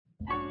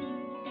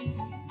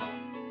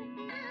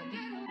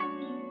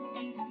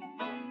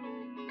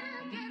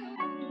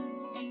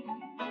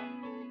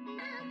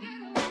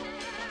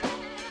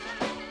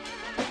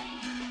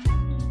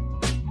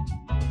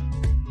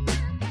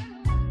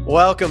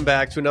Welcome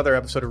back to another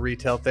episode of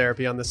Retail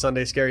Therapy on the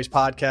Sunday Scaries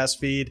podcast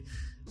feed.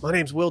 My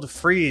name's Will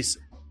DeFries.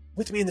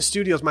 With me in the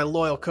studio is my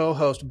loyal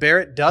co-host,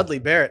 Barrett Dudley.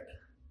 Barrett,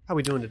 how are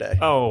we doing today?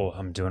 Oh,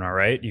 I'm doing all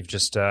right. You've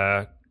just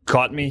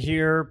caught me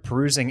here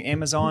perusing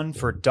Amazon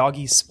for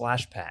doggy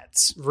splash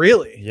pads.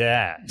 Really?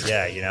 Yeah.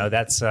 You know,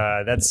 that's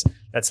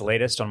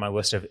latest on my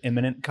list of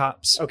imminent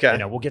cops. Okay. You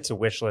know, we'll get to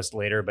wish list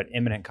later, but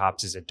imminent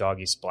cops is a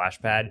doggy splash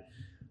pad.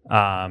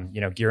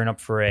 Gearing up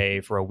for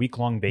a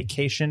week-long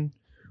vacation.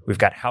 We've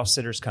got house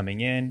sitters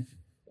coming in,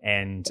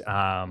 and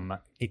I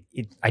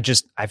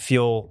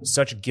feel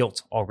such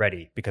guilt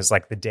already because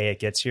like the day it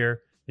gets here,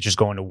 it's just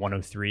going to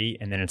 103,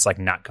 and then it's like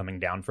not coming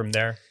down from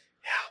there.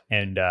 Yeah,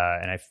 and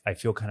I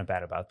feel kind of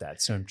bad about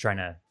that. So I'm trying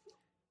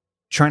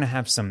to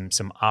have some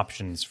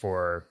options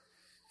for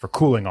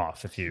cooling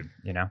off. If you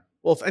know.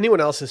 Well, if anyone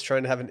else is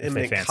trying to have an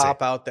imminent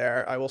cop out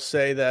there, I will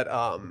say that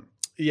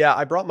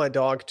I brought my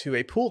dog to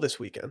a pool this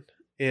weekend.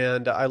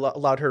 And I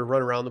allowed her to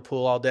run around the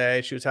pool all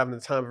day. She was having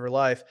the time of her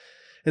life.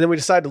 And then we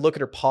decided to look at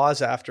her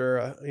paws after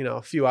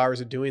a few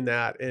hours of doing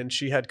that. And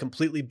she had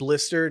completely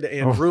blistered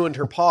and ruined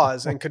her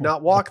paws and could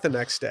not walk the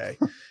next day.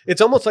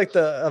 It's almost like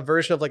a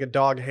version of like a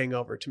dog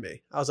hangover to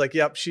me. I was like,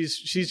 yep, she's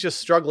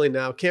just struggling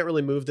now. Can't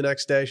really move the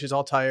next day. She's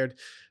all tired.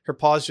 Her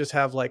paws just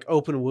have like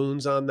open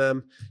wounds on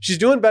them. She's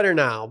doing better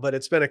now, but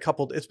it's been a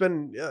couple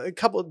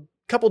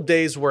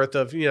days worth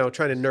of,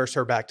 trying to nurse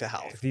her back to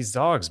health. These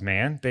dogs,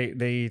 man,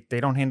 they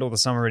don't handle the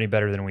summer any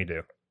better than we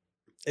do.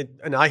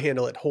 And I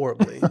handle it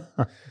horribly.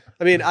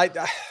 I mean,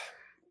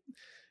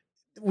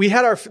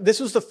 this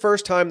was the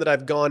first time that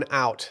I've gone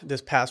out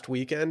this past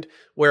weekend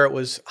where it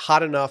was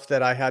hot enough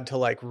that I had to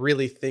like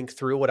really think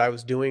through what I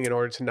was doing in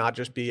order to not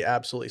just be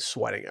absolutely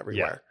sweating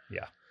everywhere.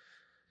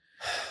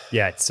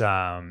 Yeah,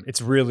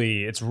 it's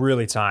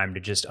really time to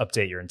just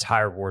update your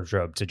entire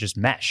wardrobe to just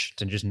mesh,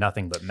 to just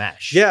nothing but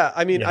mesh. Yeah,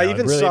 I mean, I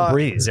even really saw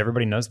breeze.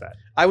 Everybody knows that.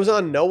 I was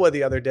on Noah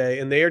the other day,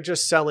 and they are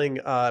just selling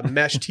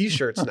mesh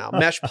T-shirts now,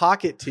 mesh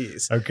pocket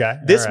tees. Okay,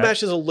 this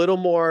mesh is a little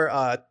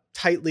more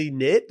tightly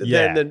knit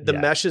than the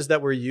meshes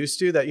that we're used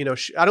to. That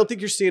I don't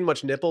think you're seeing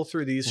much nipple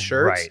through these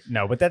shirts. Right?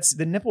 No, but that's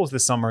the nipples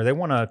this summer. They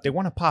want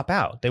to pop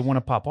out. They want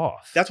to pop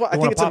off. That's why I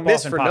think it's a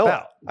miss for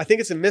Noah. I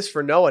think it's a miss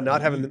for Noah not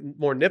having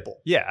more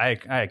nipple. Yeah,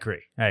 I agree.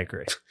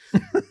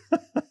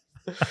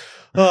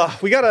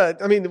 We gotta.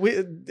 I mean,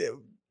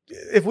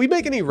 if we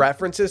make any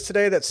references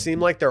today that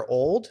seem like they're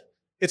old,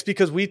 it's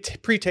because we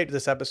pre-taped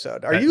this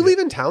episode. Are you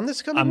leaving town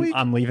this coming week?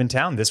 I'm leaving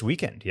town this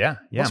weekend. Yeah.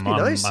 Must be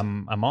nice.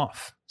 I'm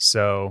off.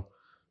 So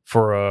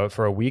for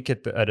a week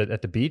at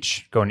the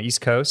beach, going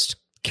East Coast,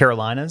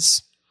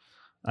 Carolinas.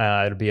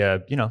 It'll be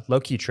a low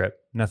key trip.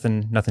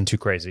 Nothing too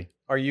crazy.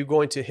 Are you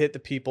going to hit the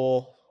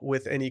people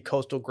with any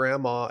coastal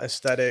grandma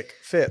aesthetic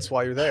fits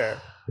while you're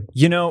there?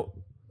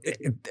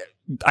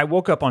 I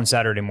woke up on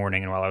Saturday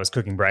morning, and while I was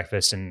cooking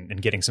breakfast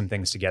and getting some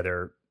things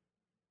together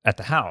at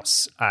the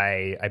house,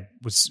 I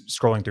was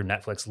scrolling through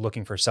Netflix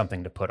looking for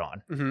something to put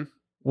on. Mm-hmm.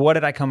 What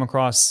did I come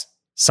across?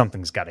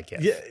 Something's got to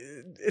give. Yeah,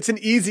 it's an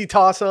easy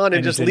toss on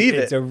and just leave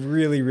it. It's a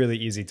really, really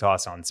easy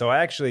toss on. So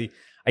I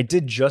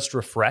did just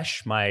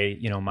refresh my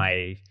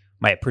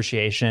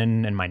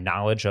appreciation and my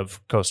knowledge of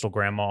coastal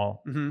grandma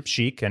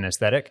chic and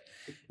aesthetic.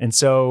 And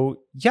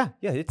so,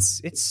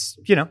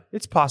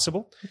 it's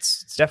possible.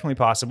 It's definitely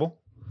possible.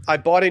 I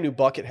bought a new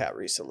bucket hat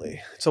recently.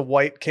 It's a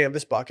white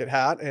canvas bucket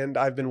hat, and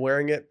I've been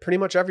wearing it pretty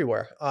much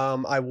everywhere.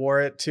 I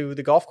wore it to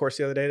the golf course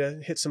the other day to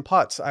hit some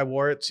putts. I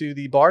wore it to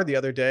the bar the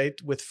other day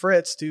with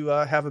Fritz to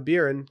have a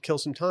beer and kill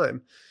some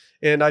time.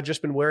 And I've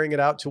just been wearing it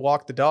out to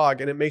walk the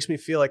dog, and it makes me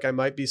feel like I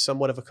might be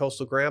somewhat of a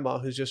coastal grandma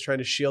who's just trying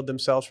to shield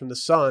themselves from the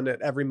sun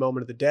at every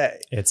moment of the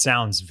day. It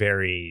sounds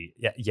very,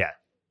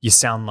 You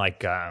sound like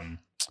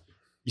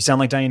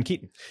Diane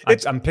Keaton.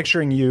 I'm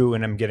picturing you,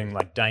 and I'm getting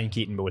like Diane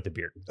Keaton, but with a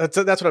beard. That's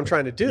what I'm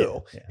trying to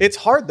do. Yeah. It's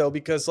hard though,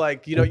 because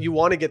you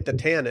want to get the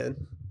tan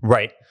in.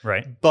 Right.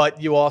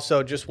 But you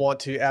also just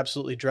want to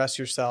absolutely dress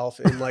yourself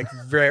in like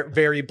very,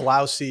 very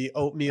blousy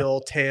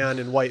oatmeal tan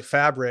and white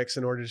fabrics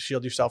in order to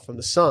shield yourself from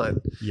the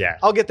sun. Yeah.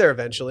 I'll get there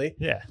eventually.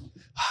 Yeah.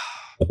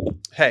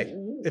 Hey,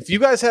 if you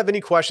guys have any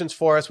questions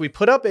for us, we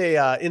put up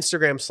a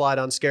Instagram slide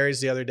on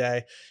Scaries the other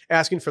day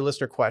asking for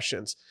listener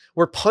questions.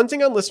 We're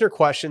punting on listener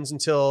questions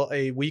until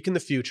a week in the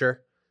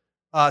future.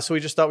 So we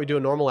just thought we'd do a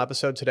normal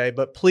episode today,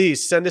 but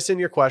please send us in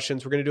your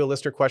questions. We're going to do a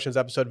listener questions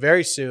episode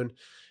very soon.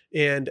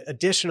 And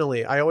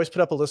additionally, I always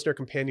put up a listener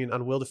companion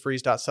on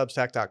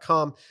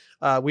willdefries.substack.com.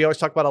 We always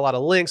talk about a lot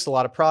of links, a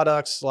lot of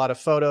products, a lot of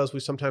photos. We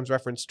sometimes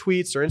reference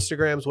tweets or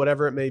Instagrams,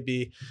 whatever it may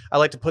be. I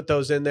like to put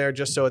those in there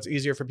just so it's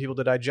easier for people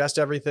to digest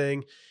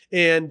everything.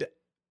 And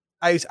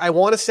I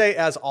want to say,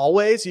 as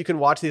always, you can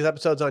watch these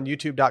episodes on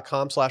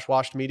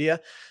youtube.com/washedmedia.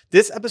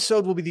 This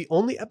episode will be the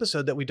only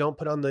episode that we don't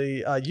put on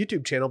the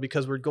YouTube channel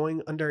because we're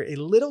going under a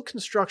little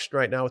construction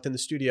right now within the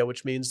studio,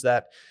 which means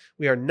that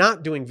we are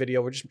not doing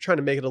video. We're just trying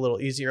to make it a little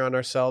easier on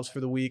ourselves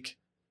for the week,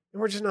 and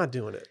we're just not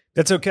doing it.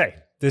 That's okay.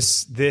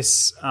 This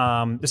is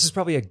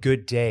probably a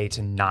good day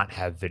to not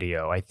have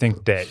video. I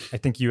think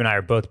you and I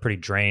are both pretty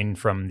drained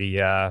from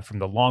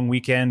the long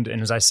weekend,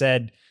 and as I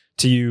said,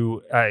 to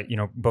you,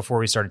 before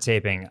we started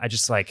taping, I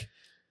just like,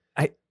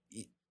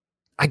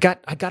 I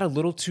got a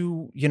little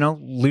too,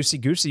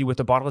 loosey goosey with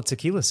a bottle of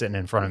tequila sitting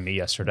in front of me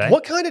yesterday.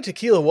 What kind of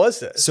tequila was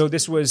this? So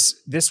this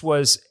was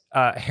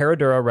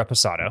Herradura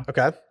Reposado.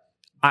 Okay.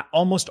 I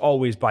almost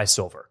always buy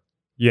silver.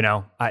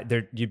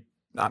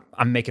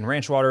 I'm making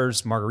ranch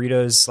waters,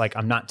 margaritas. Like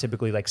I'm not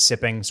typically like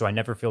sipping, so I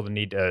never feel the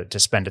need to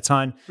spend a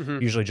ton.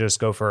 Mm-hmm. Usually just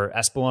go for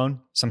Espolòn,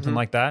 something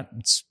like that.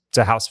 It's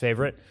a house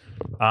favorite.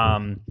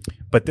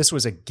 But this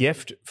was a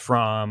gift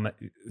from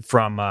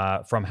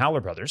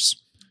Howler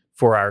Brothers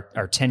for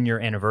our 10-year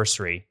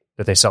anniversary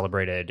that they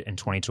celebrated in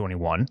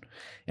 2021,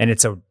 and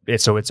it's a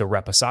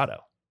Reposado,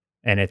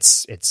 and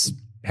it's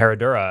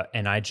Herradura,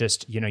 and I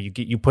just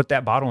you put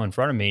that bottle in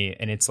front of me,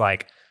 and it's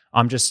like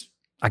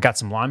I got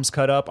some limes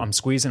cut up, I'm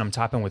squeezing, I'm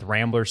topping with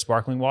Rambler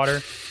sparkling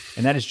water,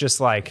 and that is just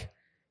like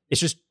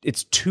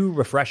it's too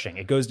refreshing.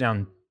 It goes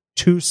down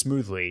too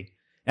smoothly.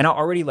 And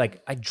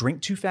I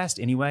drink too fast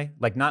anyway.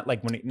 Like not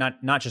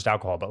just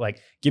alcohol, but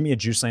like give me a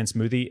Juice Land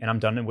smoothie and I'm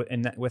done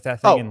with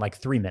that thing in like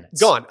 3 minutes.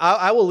 Gone.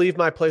 I will leave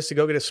my place to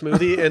go get a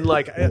smoothie, and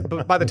like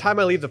by the time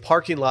I leave the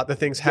parking lot, the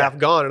thing's half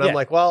gone, and I'm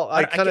like, well,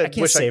 I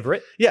can't savor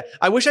it. Yeah,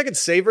 I wish I could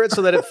savor it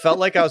so that it felt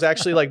like I was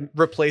actually like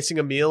replacing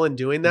a meal and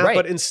doing that. Right.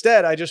 But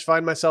instead, I just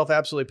find myself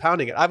absolutely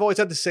pounding it. I've always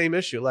had the same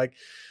issue. Like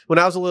when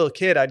I was a little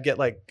kid, I'd get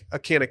like a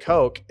can of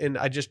Coke and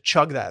I just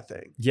chug that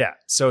thing. Yeah.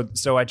 So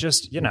I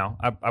just,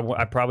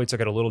 I probably took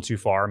it a little too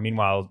far.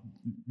 Meanwhile,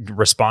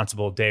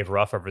 responsible Dave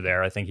Ruff over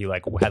there, I think he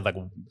had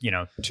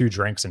 2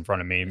 drinks in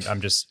front of me.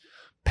 I'm just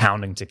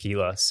pounding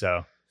tequila.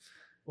 So,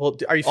 well,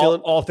 are you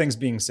feeling all things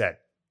being said?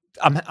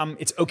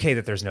 It's okay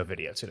that there's no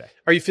video today.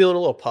 Are you feeling a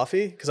little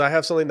puffy? Because I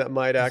have something that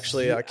might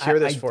actually cure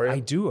this for you. I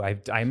do.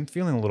 I'm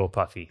feeling a little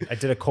puffy. I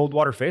did a cold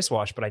water face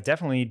wash, but I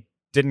definitely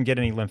didn't get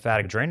any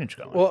lymphatic drainage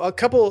going. Well, a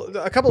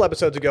couple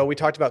episodes ago, we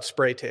talked about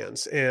spray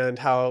tans and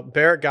how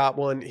Barrett got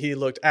one. He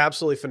looked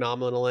absolutely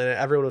phenomenal in it.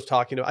 Everyone was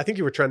talking to. I think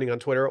you were trending on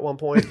Twitter at one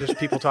point. Just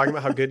people talking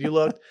about how good you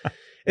looked.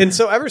 And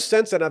so ever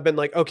since then, I've been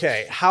like,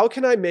 okay, how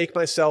can I make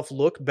myself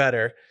look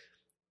better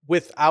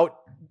without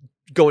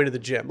going to the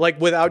gym, like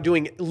without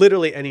doing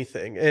literally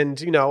anything?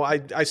 And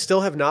I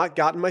still have not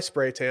gotten my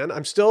spray tan.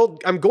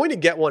 I'm going to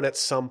get one at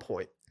some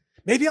point.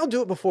 Maybe I'll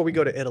do it before we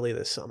go to Italy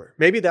this summer.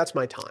 Maybe that's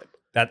my time.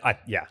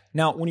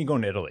 Now, when are you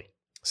going to Italy?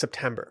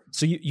 September.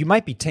 So you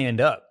might be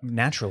tanned up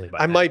naturally by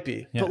then. Might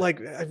be, yeah. But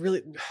like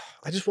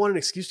I just want an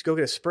excuse to go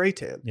get a spray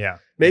tan. Yeah.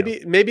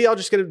 Maybe I'll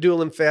just do a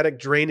lymphatic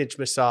drainage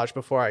massage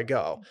before I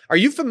go. Are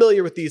you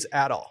familiar with these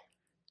at all?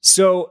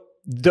 So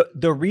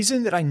the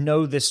reason that I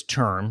know this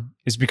term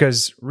is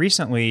because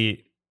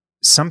recently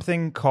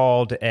something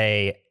called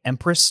a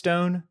Empress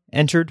Stone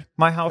entered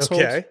my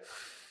household. Okay.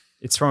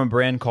 It's from a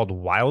brand called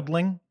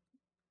Wildling.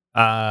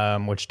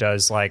 Which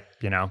does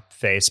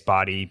face,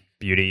 body,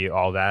 beauty,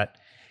 all that.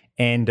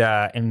 And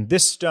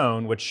this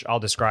stone, which I'll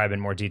describe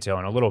in more detail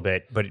in a little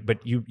bit,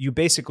 but you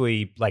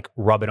basically like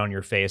rub it on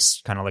your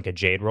face, kind of like a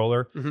jade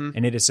roller. Mm-hmm.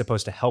 And it is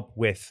supposed to help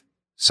with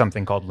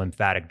something called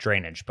lymphatic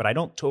drainage, but I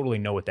don't totally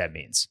know what that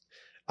means.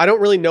 I don't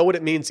really know what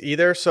it means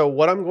either. So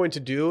what I'm going to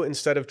do,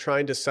 instead of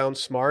trying to sound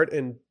smart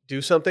and do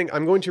something,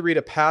 I'm going to read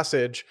a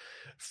passage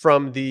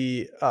from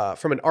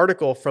an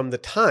article from the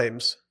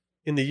Times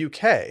in the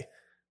UK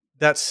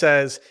that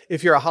says,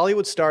 if you're a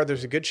Hollywood star,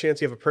 there's a good chance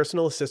you have a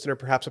personal assistant or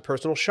perhaps a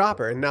personal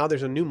shopper. And now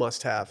there's a new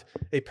must-have,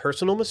 a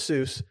personal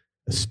masseuse,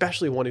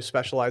 especially one who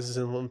specializes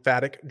in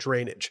lymphatic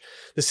drainage.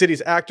 The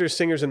city's actors,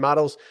 singers, and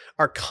models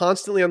are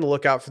constantly on the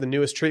lookout for the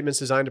newest treatments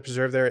designed to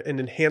preserve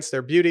and enhance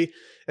their beauty.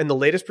 And the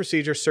latest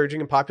procedure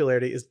surging in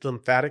popularity is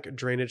lymphatic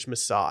drainage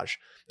massage.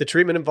 The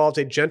treatment involves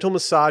a gentle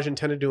massage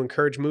intended to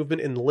encourage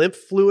movement in lymph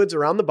fluids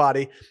around the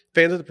body.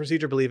 Fans of the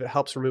procedure believe it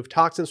helps remove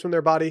toxins from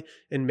their body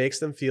and makes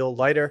them feel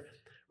lighter.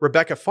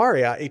 Rebecca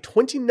Faria, a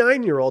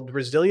 29-year-old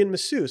Brazilian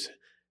masseuse,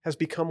 has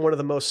become one of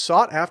the most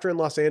sought after in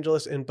Los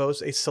Angeles and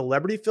boasts a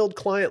celebrity-filled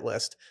client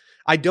list.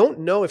 I don't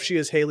know if she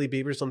is Hailey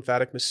Bieber's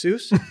lymphatic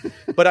masseuse,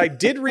 but I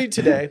did read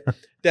today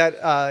that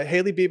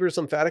Hailey Bieber's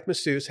lymphatic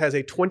masseuse has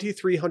a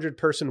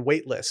 2,300-person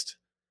wait list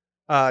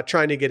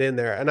trying to get in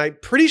there. And I'm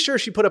pretty sure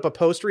she put up a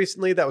post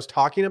recently that was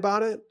talking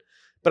about it,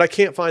 but I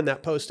can't find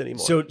that post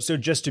anymore. So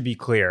just to be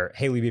clear,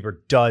 Hailey Bieber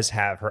does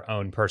have her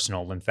own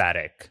personal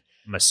lymphatic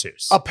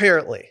masseuse.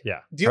 Apparently. Yeah.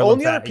 The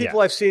only other people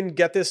I've seen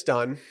get this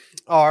done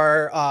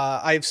are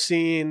I've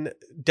seen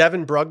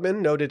Devin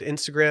Brugman, noted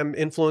Instagram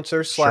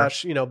influencer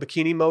 /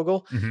 bikini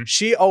mogul. Mm-hmm.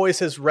 She always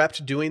has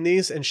repped doing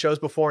these and shows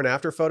before and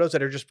after photos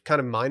that are just kind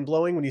of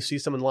mind-blowing when you see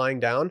someone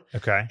lying down.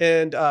 Okay.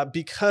 And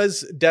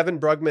because Devin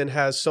Brugman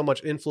has so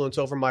much influence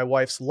over my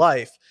wife's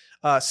life,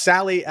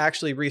 Sally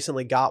actually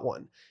recently got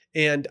one.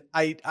 And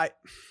I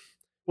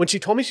when she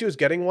told me she was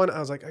getting one, I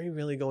was like, are you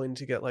really going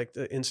to get like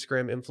the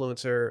Instagram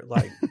influencer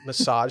like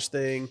massage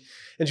thing?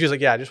 And she was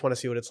like, yeah, I just want to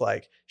see what it's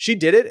like. She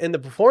did it. And the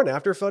before and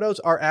after photos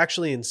are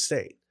actually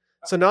insane.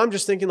 So now I'm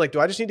just thinking, like, do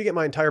I just need to get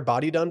my entire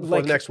body done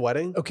before the next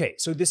wedding? Okay,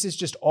 so this is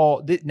just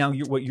all. Now,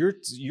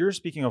 you're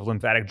speaking of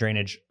lymphatic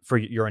drainage for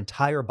your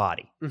entire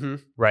body,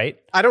 right?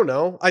 I don't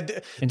know.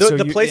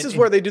 The places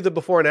where they do the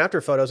before and after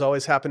photos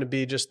always happen to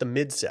be just the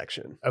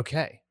midsection.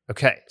 Okay.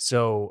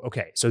 So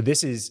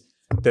this is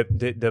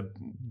the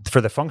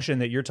for the function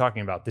that you're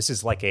talking about. This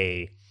is like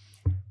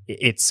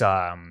it's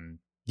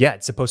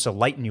supposed to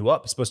lighten you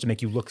up. It's supposed to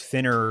make you look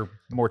thinner,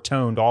 more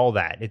toned, all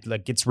that. It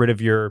like gets rid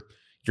of your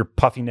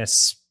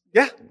puffiness.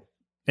 Yeah.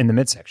 In the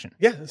midsection.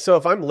 Yeah. So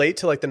if I'm late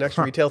to like the next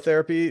retail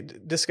therapy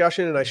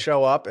discussion and I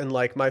show up and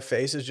like my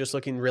face is just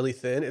looking really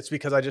thin, it's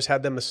because I just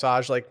had them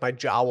massage like my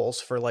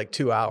jowls for like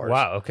 2 hours.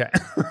 Wow. Okay.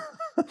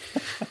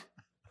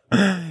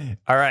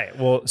 All right.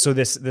 Well, so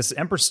this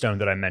Empress stone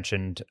that I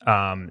mentioned,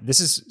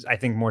 this is, I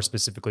think, more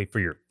specifically for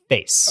your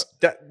face,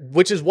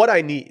 which is what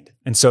I need.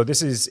 And so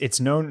it's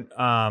known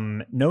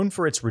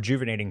for its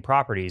rejuvenating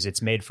properties.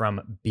 It's made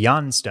from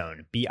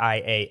Bianstone,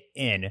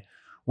 BIAN,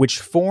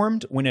 which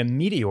formed when a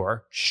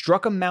meteor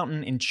struck a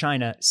mountain in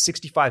China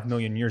 65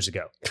 million years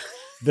ago.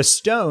 The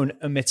stone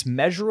emits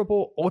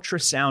measurable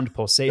ultrasound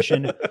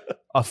pulsation,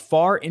 a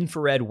far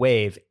infrared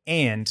wave,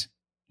 and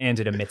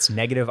it emits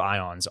negative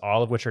ions,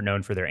 all of which are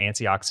known for their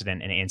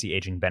antioxidant and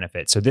anti-aging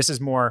benefits. So this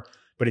is more,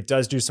 but it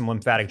does do some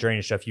lymphatic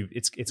drainage stuff.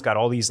 It's got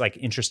all these like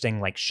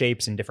interesting like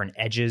shapes and different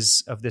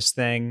edges of this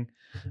thing.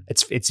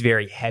 It's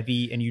very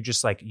heavy, and you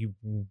just like you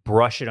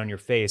brush it on your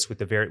face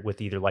with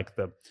either like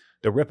the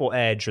ripple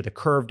edge or the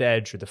curved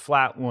edge or the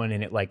flat one.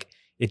 And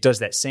it does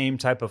that same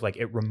type of like,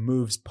 it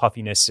removes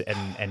puffiness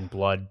and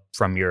blood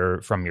from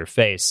your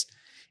face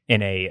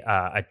in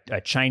a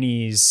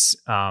Chinese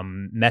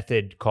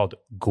method called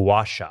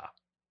gua sha,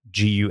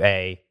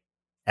 Guasha.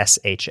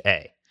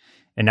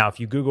 And now if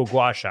you Google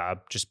gua sha,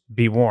 just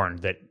be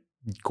warned that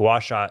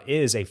gua sha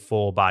is a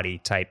full body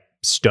type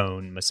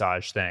stone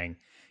massage thing.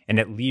 And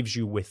it leaves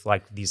you with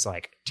like these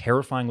like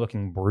terrifying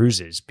looking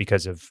bruises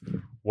because of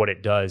what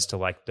it does to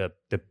like the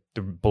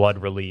blood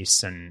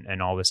release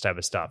and all this type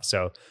of stuff.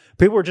 So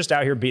people are just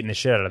out here beating the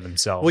shit out of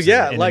themselves. Well,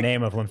 yeah, in the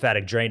name of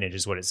lymphatic drainage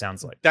is what it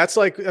sounds like. That's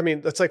like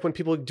when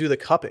people do the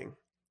cupping.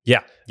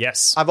 Yeah.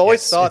 Yes. I've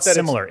always thought that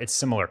it's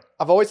similar.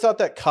 I've always thought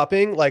that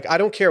cupping, like, I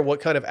don't care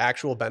what kind of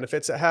actual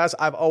benefits it has.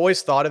 I've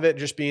always thought of it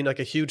just being like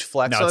a huge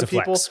flex on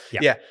people. Flex.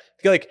 Yeah.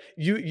 Like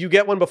you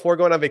get one before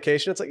going on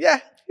vacation. It's like, yeah,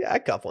 I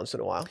cup once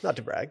in a while, not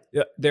to brag.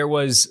 Yeah. There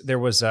was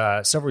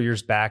several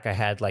years back, I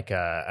had like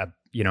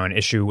an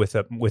issue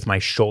with my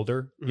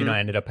shoulder. You know, I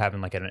ended up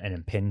having like an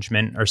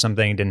impingement or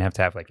something. Didn't have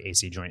to have like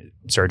AC joint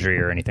surgery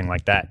or anything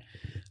like that.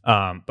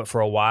 But for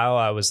a while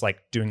I was like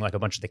doing like a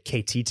bunch of the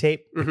KT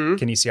tape,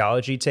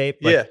 kinesiology tape.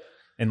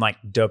 And like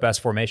dope ass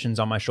formations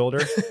on my shoulder.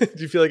 Do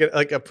you feel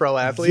like a pro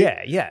athlete?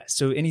 Yeah.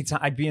 So anytime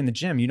I'd be in the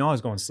gym, I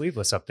was going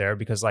sleeveless up there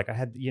because like I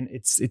had,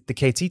 the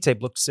KT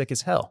tape looked sick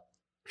as hell.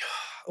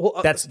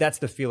 Well, that's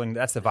the feeling.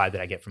 That's the vibe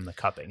that I get from the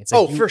cupping. It's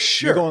like for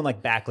sure. You're going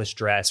like backless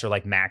dress or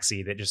like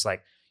maxi that just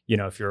like,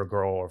 if you're a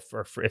girl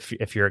or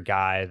if you're a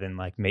guy, then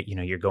like,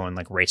 you're going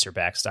like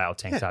racerback style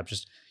tank top.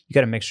 Just, you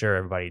got to make sure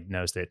everybody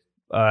knows that,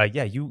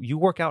 you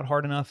work out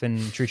hard enough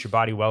and treat your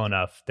body well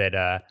enough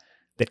that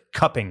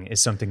cupping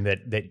is something that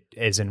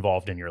is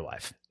involved in your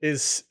life.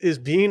 Is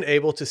being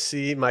able to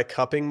see my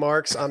cupping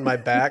marks on my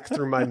back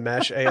through my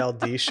mesh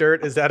ALD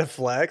shirt, is that a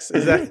flex?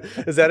 Is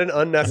that an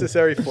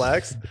unnecessary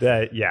flex?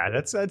 That's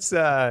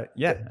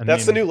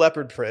the new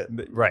leopard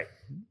print. Right.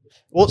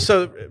 Well,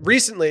 so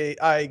recently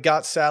I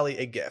got Sally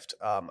a gift.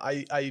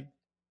 I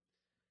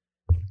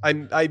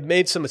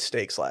made some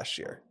mistakes last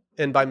year.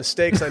 And by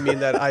mistakes, I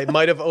mean that I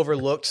might have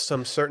overlooked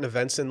some certain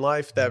events in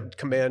life that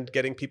command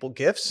getting people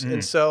gifts.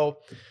 And so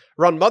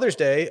around Mother's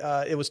Day,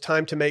 it was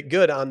time to make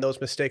good on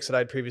those mistakes that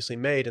I'd previously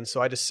made. And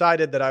so I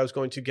decided that I was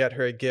going to get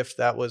her a gift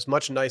that was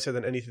much nicer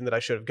than anything that I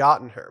should have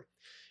gotten her.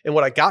 And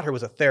what I got her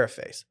was a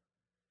TheraFace.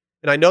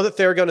 And I know that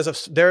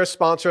Theragun they're a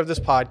sponsor of this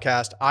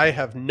podcast. I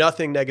have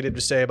nothing negative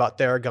to say about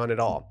Theragun at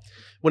all.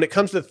 When it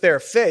comes to the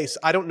TheraFace,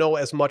 I don't know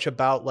as much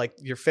about like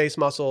your face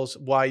muscles,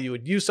 why you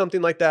would use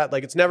something like that.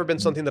 Like, it's never been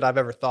something that I've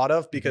ever thought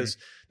of because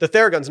the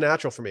Theragun's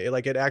natural for me.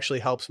 Like, it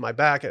actually helps my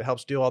back. It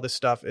helps do all this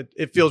stuff.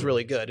 It feels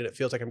really good, and it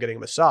feels like I'm getting a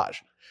massage.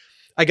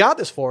 I got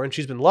this for her, and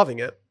she's been loving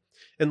it.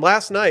 And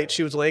last night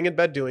she was laying in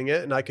bed doing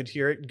it, and I could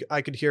hear it.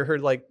 I could hear her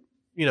like,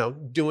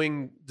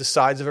 doing the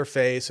sides of her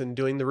face and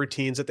doing the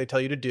routines that they tell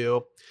you to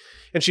do.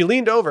 And she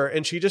leaned over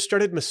and she just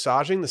started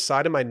massaging the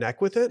side of my neck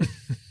with it.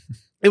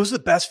 It was the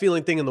best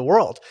feeling thing in the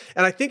world.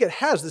 And I think it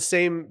has the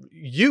same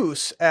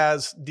use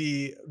as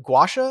the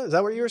gua sha. Is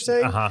that what you were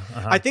saying?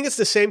 I think it's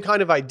the same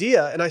kind of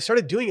idea. And I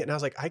started doing it and I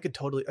was like, I could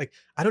totally, like,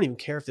 I don't even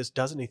care if this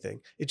does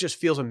anything. It just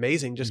feels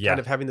amazing. Just kind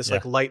of having this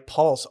like light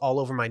pulse all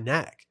over my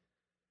neck.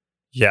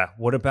 Yeah.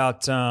 What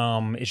about,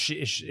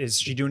 is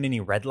she doing any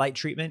red light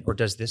treatment, or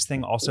does this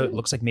thing also, it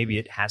looks like maybe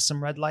it has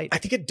some red light? I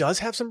think it does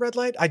have some red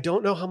light. I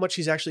don't know how much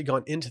she's actually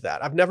gone into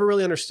that. I've never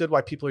really understood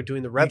why people are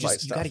doing the red light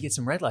stuff. You got to get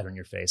some red light on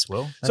your face,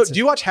 Will. So do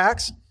you watch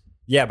Hacks?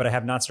 Yeah, but I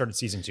have not started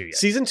season 2 yet.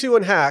 Season 2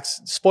 in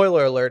Hacks,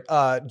 spoiler alert,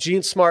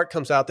 Jean Smart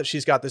comes out that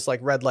she's got this like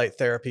red light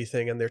therapy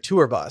thing in their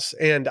tour bus.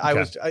 And I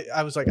was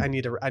like, I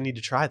need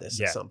to try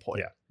this at some point.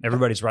 Yeah.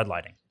 Everybody's red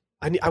lighting.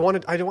 I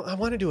want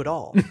to do it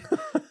all.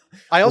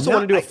 I also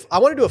want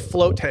to do a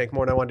float tank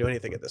more than I want to do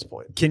anything at this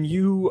point. Can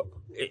you,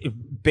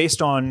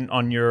 based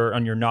on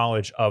your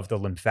knowledge of the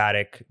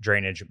lymphatic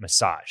drainage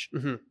massage,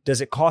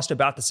 does it cost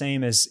about the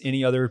same as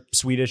any other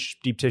Swedish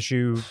deep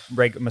tissue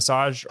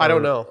massage? I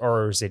don't know.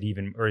 Or is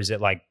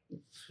it like?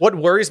 What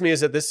worries me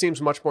is that this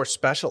seems much more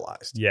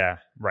specialized. Yeah,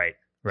 right.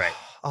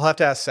 I'll have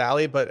to ask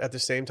Sally, but at the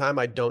same time,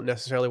 I don't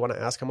necessarily want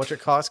to ask how much it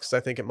costs because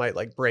I think it might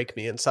like break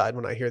me inside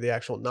when I hear the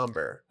actual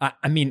number.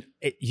 I mean,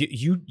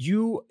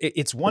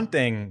 it's one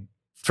thing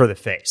for the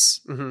face,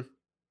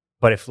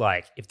 but if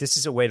this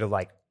is a way to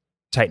like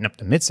tighten up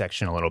the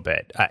midsection a little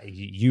bit,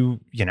 you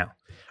know.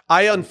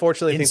 I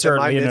unfortunately think that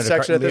my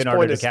midsection at this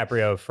point is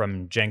DiCaprio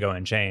from Django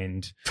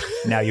Unchained.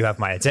 Now you have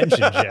my attention,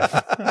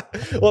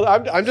 Jeff. Well,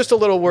 I'm just a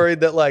little worried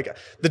that like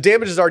the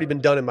damage has already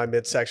been done in my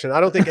midsection. I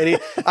don't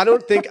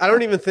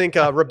even think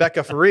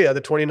Rebecca Faria,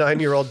 the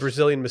 29-year-old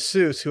Brazilian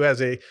masseuse who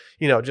has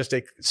just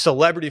a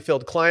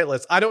celebrity-filled client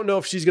list. I don't know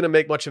if she's going to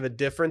make much of a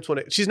difference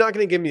she's not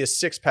going to give me a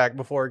 6-pack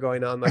before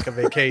going on like a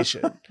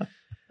vacation.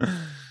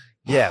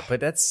 Yeah,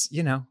 but that's,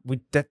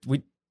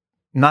 we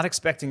not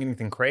expecting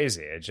anything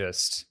crazy.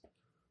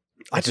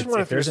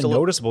 If there's a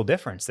noticeable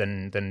difference,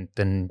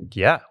 then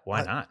yeah,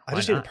 why not? I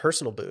just need a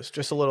personal boost,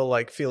 just a little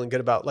like feeling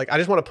good about like I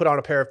just want to put on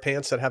a pair of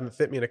pants that haven't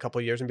fit me in a couple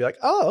of years and be like,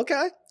 oh,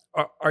 okay.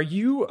 Are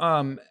you?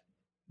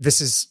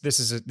 This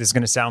is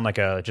going to sound like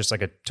a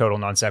total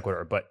non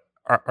sequitur, but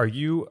are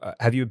you?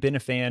 Have you been a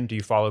fan? Do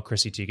you follow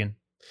Chrissy Teigen?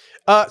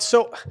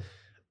 So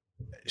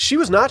she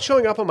was not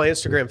showing up on my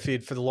Instagram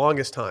feed for the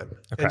longest time.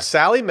 Okay. And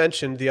Sally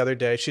mentioned the other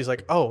day, she's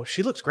like, oh,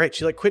 she looks great.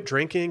 She like quit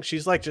drinking.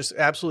 She's like just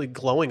absolutely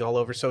glowing all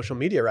over social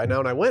media right now.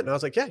 And I went and I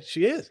was like, yeah,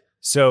 she is.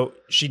 So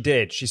she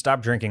did. She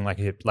stopped drinking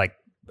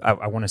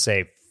I want to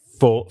say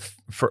fully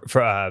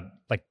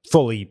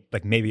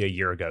like maybe a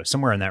year ago,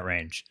 somewhere in that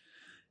range.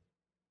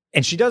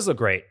 And she does look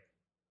great,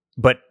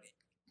 but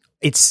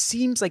it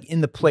seems like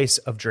in the place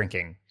of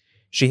drinking,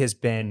 she has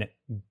been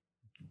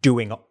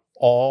doing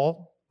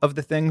all of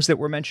the things that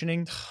we're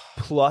mentioning,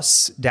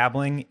 plus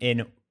dabbling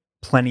in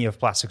plenty of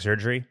plastic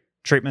surgery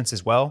treatments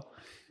as well.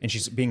 And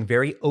she's being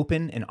very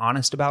open and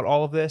honest about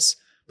all of this,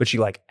 but she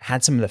like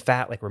had some of the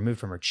fat like removed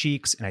from her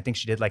cheeks. And I think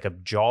she did like a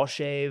jaw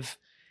shave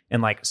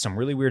and like some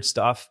really weird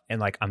stuff. And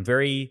like,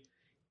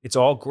 it's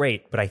all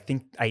great, but I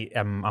think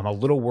I'm a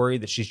little worried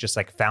that she's just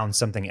like found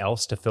something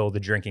else to fill the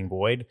drinking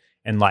void.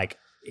 And like,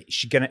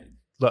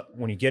 look,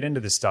 when you get into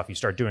this stuff, you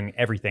start doing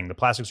everything, the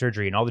plastic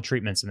surgery and all the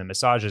treatments and the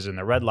massages and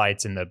the red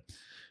lights and the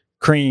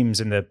creams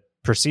and the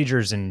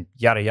procedures and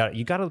yada yada.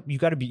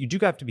 You do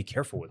have to be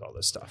careful with all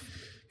this stuff.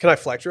 Can I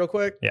flex real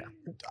quick? Yeah.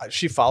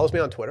 She follows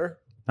me on Twitter.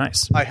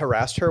 Nice. I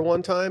harassed her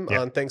one time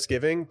on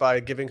Thanksgiving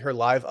by giving her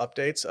live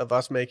updates of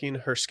us making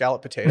her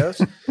scalloped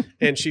potatoes.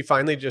 And she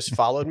finally just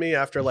followed me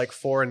after like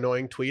 4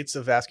 annoying tweets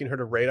of asking her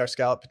to rate our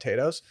scalloped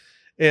potatoes.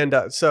 And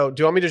so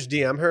do you want me to just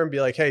DM her and be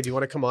like, hey, do you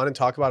want to come on and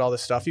talk about all the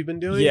stuff you've been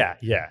doing? Yeah.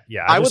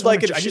 I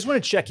just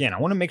want to check in. I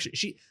want to make sure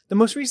the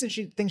most recent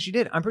thing she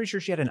did, I'm pretty sure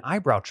she had an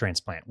eyebrow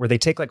transplant where they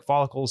take like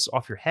follicles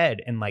off your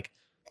head and like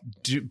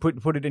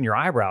put it in your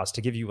eyebrows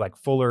to give you like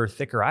fuller,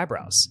 thicker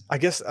eyebrows. I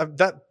guess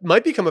that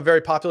might become a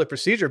very popular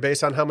procedure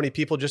based on how many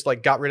people just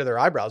like got rid of their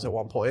eyebrows at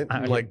one point.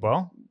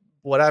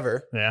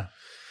 Whatever. Yeah.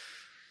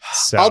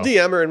 So. I'll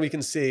DM her and we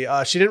can see.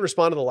 She didn't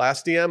respond to the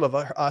last DM of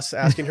us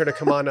asking her to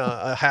come on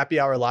a happy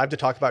hour live to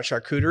talk about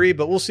charcuterie,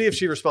 but we'll see if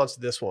she responds to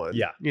this one.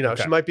 Yeah.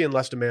 She might be in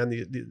less demand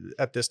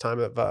at this time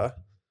of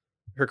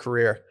her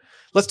career.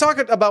 Let's talk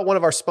about one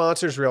of our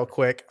sponsors real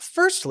quick.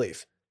 First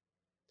Leaf.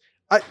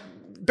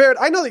 Barrett,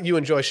 I know that you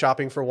enjoy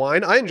shopping for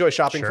wine. I enjoy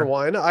shopping for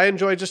wine. I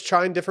enjoy just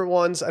trying different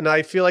ones, and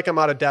I feel like I'm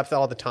out of depth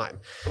all the time.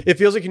 It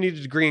feels like you need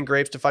a degree in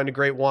grapes to find a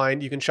great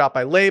wine. You can shop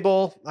by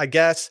label, I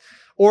guess.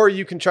 Or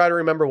you can try to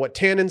remember what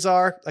tannins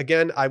are.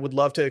 Again, I would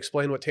love to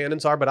explain what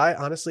tannins are, but I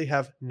honestly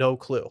have no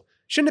clue.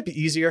 Shouldn't it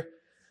be easier?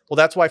 Well,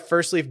 that's why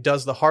First Leaf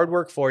does the hard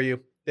work for you.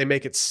 They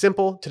make it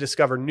simple to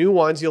discover new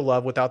wines you'll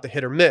love without the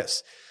hit or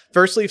miss.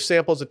 First Leaf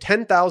samples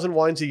 10,000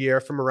 wines a year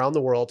from around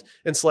the world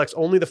and selects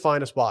only the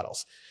finest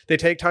bottles. They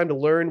take time to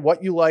learn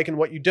what you like and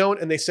what you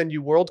don't, and they send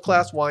you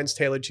world-class wines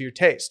tailored to your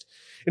taste.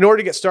 In order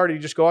to get started, you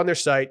just go on their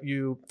site,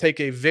 you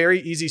take a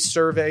very easy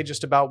survey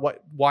just about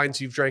what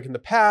wines you've drank in the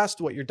past,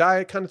 what your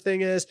diet kind of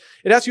thing is.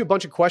 It asks you a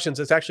bunch of questions.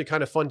 It's actually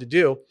kind of fun to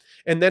do.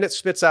 And then it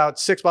spits out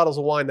 6 bottles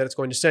of wine that it's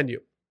going to send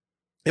you.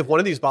 If one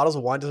of these bottles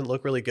of wine doesn't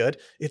look really good,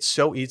 it's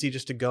so easy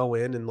just to go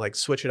in and like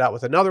switch it out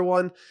with another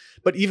one.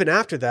 But even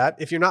after that,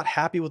 if you're not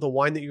happy with the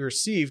wine that you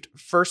received,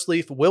 First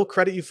Leaf will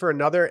credit you for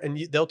another and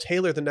they'll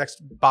tailor the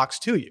next box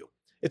to you.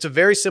 It's a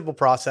very simple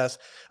process.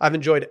 I've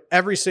enjoyed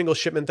every single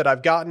shipment that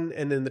I've gotten.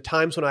 And in the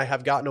times when I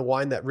have gotten a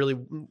wine that really,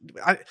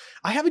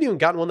 I haven't even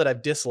gotten one that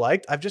I've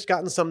disliked. I've just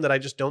gotten some that I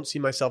just don't see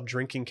myself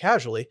drinking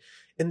casually.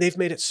 And they've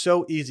made it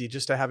so easy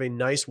just to have a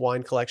nice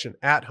wine collection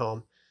at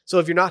home. So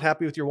if you're not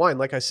happy with your wine,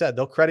 like I said,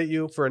 they'll credit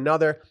you for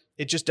another.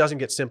 It just doesn't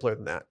get simpler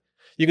than that.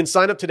 You can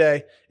sign up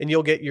today and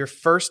you'll get your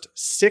first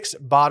 6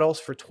 bottles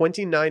for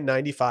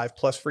 $29.95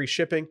 plus free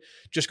shipping.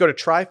 Just go to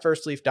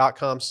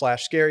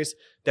tryfirstleaf.com/scaries.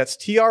 That's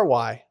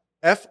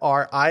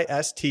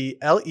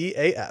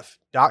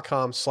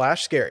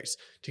tryfirstleaf.com/scaries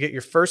to get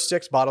your first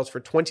 6 bottles for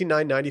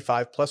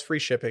 $29.95 plus free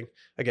shipping.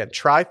 Again,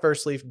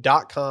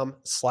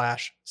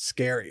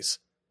 tryfirstleaf.com/scaries.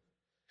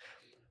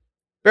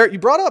 Barrett, you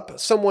brought up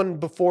someone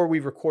before we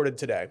recorded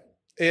today,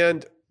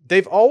 and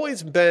they've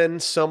always been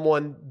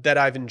someone that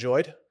I've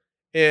enjoyed.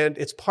 And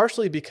it's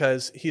partially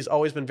because he's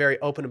always been very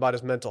open about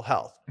his mental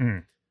health.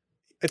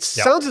 It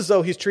sounds as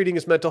though he's treating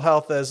his mental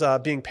health as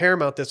being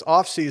paramount this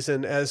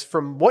offseason, as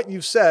from what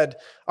you've said,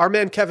 our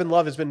man Kevin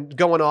Love has been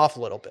going off a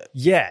little bit.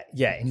 Yeah.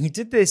 And he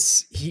did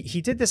this,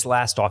 he did this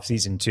last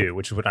offseason too,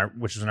 which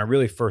was when I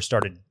really first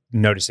started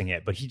noticing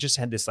it. But he just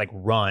had this like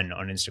run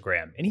on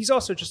Instagram. And he's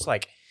also just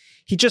like,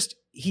 he could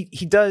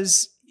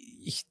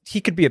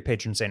be a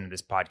patron saint of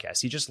this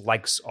podcast. He just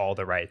likes all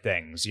the right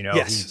things. You know,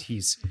 yes.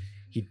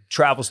 He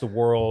travels the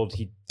world.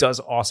 He goes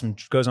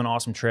on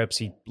awesome trips.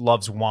 He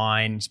loves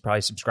wine. He's probably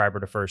a subscriber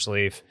to First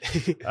Leaf.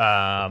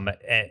 And,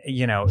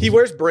 you know, he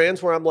wears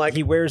brands where I'm like,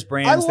 he wears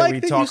brands that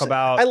we talk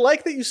about. I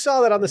like that you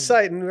saw that on the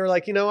site and we were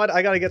like, you know what?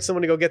 I got to get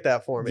someone to go get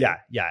that for me.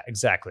 Yeah,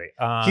 exactly.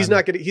 He's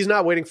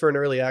not waiting for an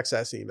early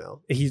access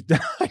email. I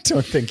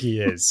don't think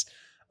he is.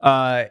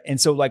 And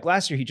so like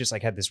last year, he just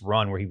like had this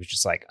run where he was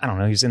just like, I don't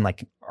know, he was in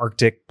like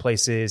Arctic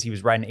places. He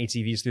was riding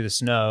ATVs through the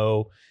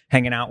snow,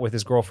 hanging out with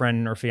his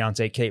girlfriend or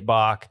fiance, Kate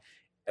Bach.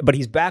 But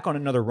he's back on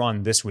another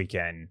run this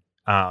weekend.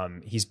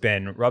 He's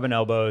been rubbing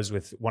elbows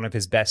with one of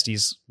his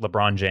besties,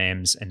 LeBron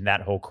James, and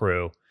that whole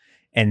crew.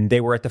 And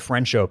they were at the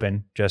French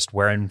Open, just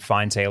wearing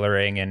fine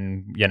tailoring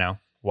and, you know,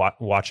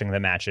 watching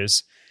the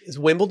matches. Is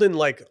Wimbledon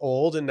like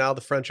old and now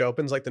the French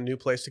Open's like the new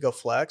place to go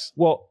flex?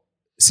 Well,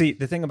 see,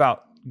 the thing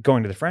about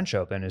going to the French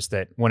Open is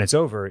that when it's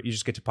over, you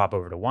just get to pop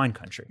over to wine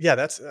country. Yeah,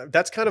 that's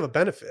kind of a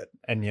benefit.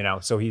 And you know,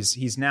 so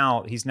he's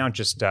now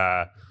just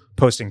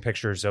posting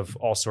pictures of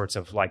all sorts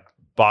of like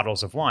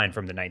bottles of wine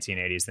from the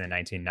 1980s and the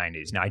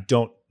 1990s. Now, I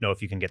don't know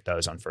if you can get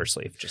those on First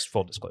Leaf, just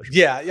full disclosure.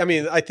 Yeah, I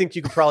mean, I think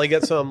you could probably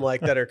get some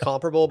like that are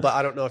comparable, but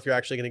I don't know if you're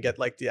actually going to get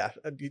like,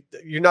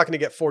 you're not going to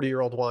get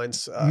 40-year-old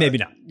wines. Maybe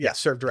not. Yeah,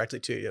 served directly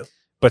to you.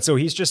 But so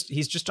he's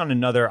just on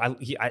another. I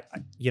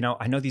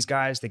know these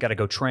guys. They got to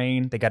go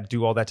train. They got to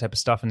do all that type of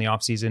stuff in the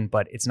off season.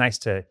 But it's nice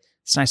to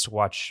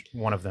watch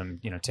one of them,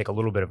 you know, take a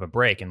little bit of a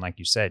break and, like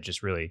you said,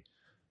 just really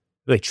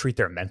treat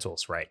their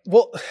mentals right.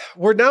 Well,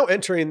 we're now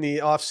entering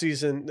the off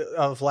season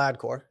of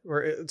Ladcore,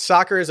 where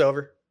soccer is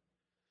over.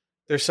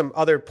 There's some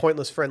other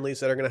pointless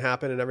friendlies that are going to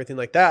happen and everything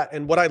like that.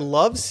 And what I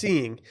love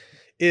seeing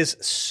is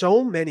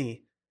so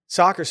many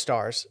soccer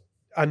stars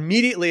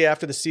immediately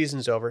after the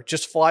season's over,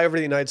 just fly over to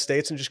the United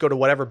States and just go to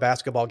whatever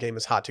basketball game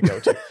is hot to go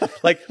to.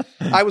 Like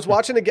I was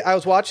watching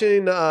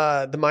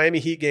the Miami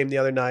Heat game the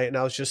other night, and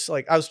I was just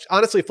like, I was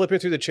honestly flipping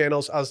through the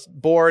channels. I was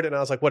bored, and I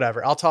was like,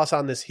 whatever, I'll toss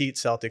on this Heat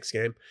Celtics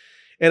game.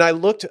 And I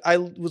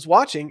was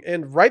watching,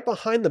 and right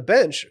behind the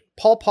bench,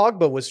 Paul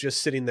Pogba was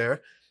just sitting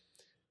there.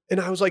 And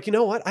I was like, you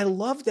know what? I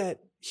love that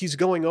he's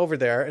going over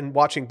there and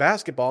watching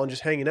basketball and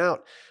just hanging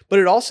out. But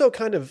it also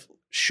kind of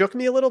shook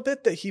me a little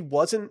bit that he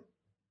wasn't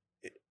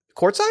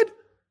courtside?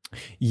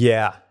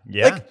 Yeah.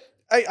 Like,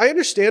 I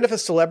understand if a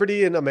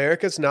celebrity in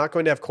America is not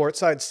going to have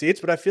courtside seats,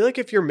 but I feel like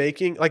if you're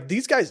making like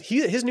these guys,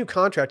 his new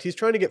contract, he's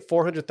trying to get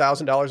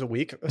 $400,000 a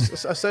week,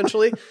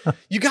 essentially.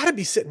 You got to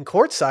be sitting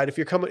courtside if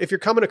you're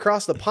coming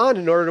across the pond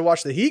in order to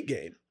watch the Heat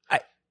game.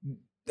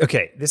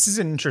 Okay, this is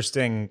an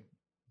interesting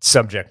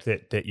subject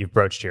that you've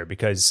broached here,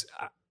 because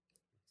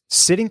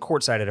sitting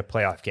courtside at a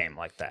playoff game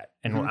like that,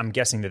 and I'm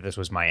guessing that this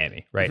was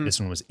Miami, right? Mm-hmm. This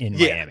one was in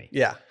Miami.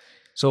 Yeah.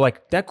 So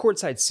like that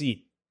courtside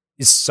seat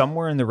is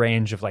somewhere in the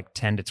range of like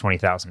 $10,000 to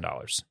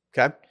 $20,000.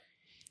 Okay.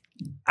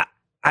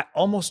 I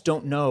almost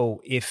don't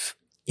know if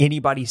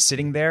anybody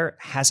sitting there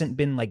hasn't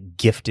been like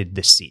gifted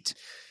the seat.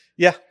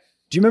 Yeah.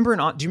 Do you remember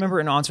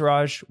in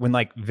Entourage when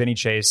like Vinny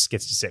Chase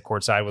gets to sit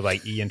courtside with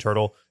like E and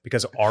Turtle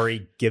because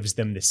Ari gives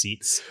them the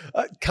seats?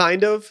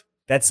 Kind of.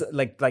 That's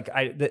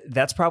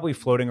that's probably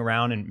floating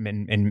around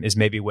and is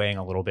maybe weighing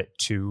a little bit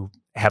too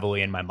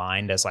heavily in my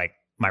mind as like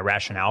my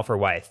rationale for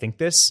why I think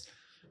this.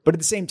 But at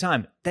the same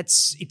time,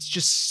 it's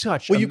just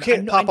such. Well, you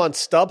can't pop on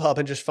StubHub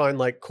and just find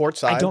like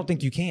courtside. I don't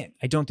think you can.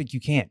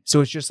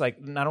 So it's just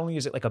like, not only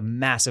is it like a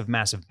massive,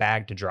 massive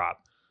bag to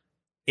drop,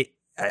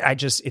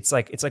 it's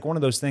like one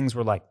of those things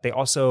where like they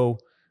also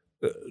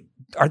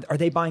are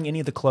they buying any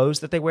of the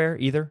clothes that they wear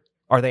either?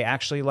 Are they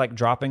actually like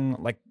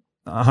dropping like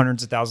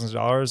hundreds of thousands of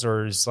dollars,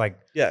 or is like,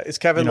 is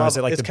Kevin Love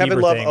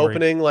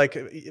opening like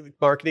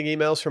marketing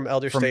emails from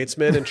elder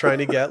statesmen and trying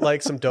to get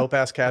like some dope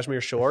ass cashmere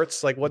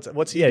shorts? Like what's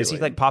he doing? Is he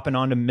like popping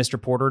on to Mr.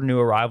 Porter new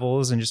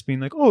arrivals and just being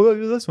like, oh,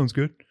 that sounds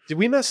good? Did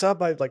we mess up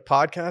by like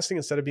podcasting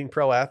instead of being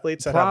pro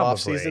athletes that have off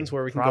seasons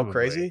where we can go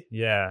crazy?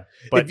 Yeah.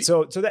 But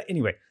so that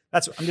anyway,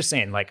 I'm just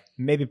saying, like,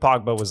 maybe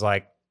Pogba was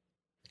like,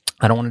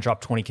 I don't want to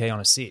drop $20,000 on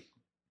a seat.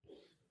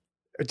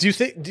 Do you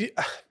think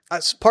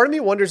part of me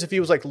wonders if he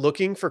was like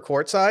looking for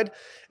courtside,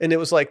 and it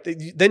was like,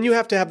 then you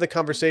have to have the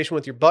conversation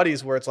with your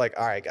buddies where it's like,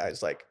 all right,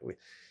 guys, like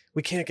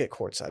we can't get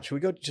courtside. Should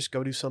we go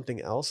do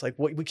something else? Like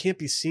we can't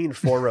be seen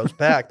 4 rows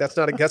back. That's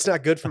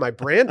not good for my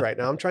brand right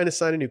now. I'm trying to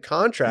sign a new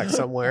contract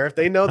somewhere. If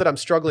they know that I'm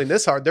struggling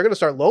this hard, they're going to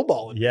start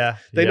lowballing. Yeah.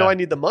 They know I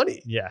need the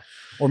money. Yeah.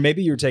 Or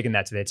maybe you're taking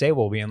that to the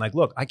table being like,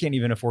 look, I can't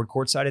even afford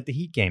courtside at the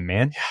Heat game,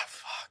 man. Yeah.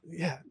 Fuck.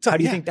 Yeah. How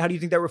do you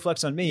think that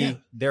reflects on me?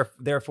 Yeah.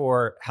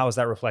 Therefore, how is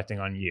that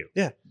reflecting on you?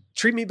 Yeah.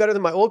 Treat me better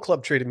than my old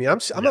club treated me. I'm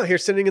out here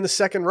sitting in the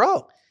second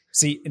row.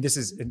 See, this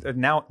is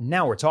now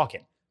we're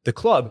talking. The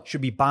club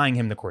should be buying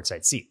him the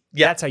courtside seat.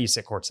 Yeah. That's how you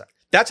sit courtside.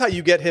 That's how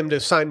you get him to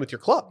sign with your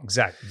club.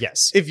 Exactly.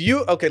 Yes.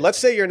 Let's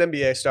say you're an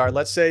NBA star.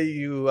 Let's say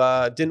you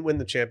didn't win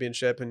the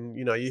championship and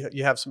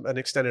you have an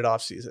extended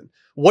off season.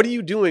 What are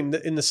you doing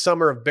in the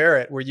summer of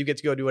Barrett where you get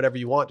to go do whatever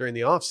you want during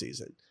the off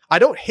season? I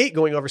don't hate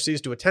going overseas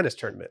to a tennis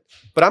tournament,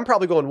 but I'm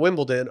probably going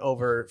Wimbledon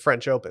over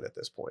French Open at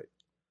this point.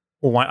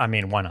 Well,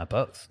 why not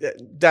both?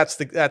 That's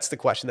the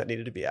question that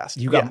needed to be asked.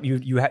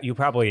 You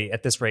probably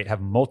at this rate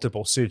have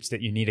multiple suits that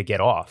you need to get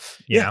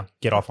off.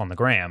 Get off on the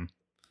gram.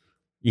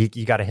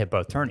 You got to hit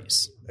both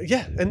tourneys.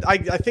 Yeah, and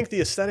I think the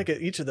aesthetic at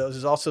each of those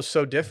is also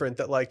so different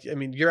that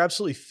you're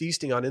absolutely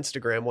feasting on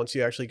Instagram once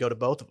you actually go to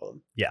both of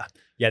them. Yeah,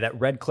 that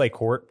red clay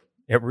court,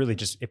 it really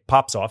it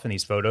pops off in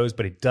these photos,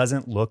 but it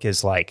doesn't look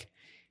as like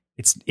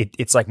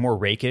it's like more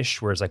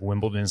rakish, whereas like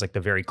Wimbledon is like the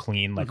very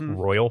clean like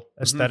royal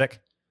aesthetic.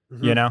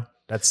 Mm-hmm.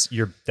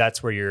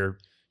 That's where you're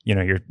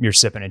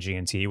sipping a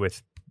G&T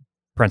with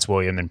Prince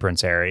William and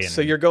Prince Harry.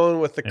 So you're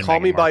going with the call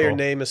me by your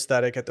name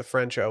aesthetic at the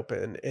French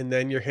Open, and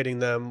then you're hitting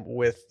them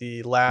with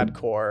the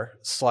Ladcore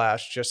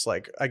 / just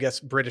like, I guess,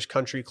 British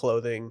country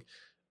clothing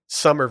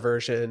summer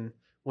version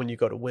when you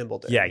go to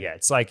Wimbledon. Yeah.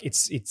 It's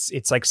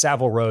like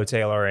Savile Row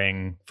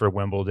tailoring for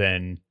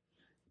Wimbledon.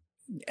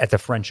 At the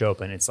French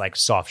Open, it's like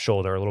soft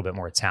shoulder, a little bit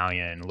more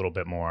Italian, a little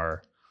bit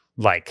more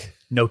like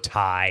no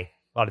tie.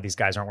 A lot of these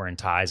guys aren't wearing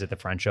ties at the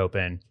French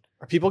Open.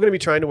 Are people going to be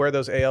trying to wear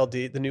those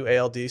the new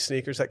ALD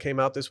sneakers that came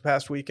out this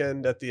past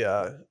weekend at the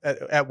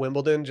at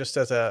Wimbledon, just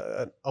as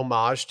an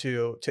homage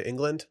to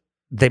England?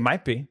 They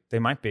might be.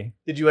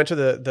 Did you enter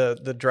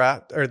the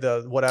draft or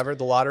the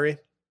lottery?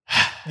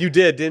 You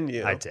did, didn't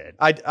you? I did.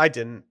 I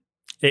didn't.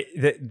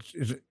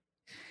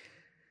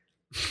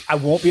 I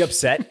won't be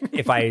upset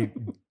if I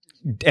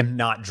am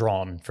not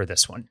drawn for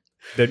this one.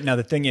 Now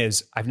the thing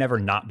is, I've never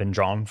not been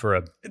drawn for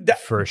a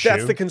shoe.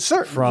 That's the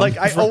concern.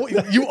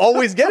 You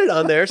always get it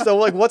on there. So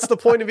like, what's the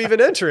point of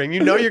even entering?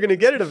 You know you're going to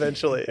get it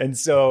eventually. And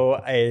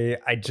so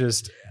I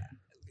just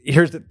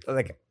here's the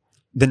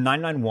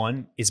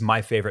 991 is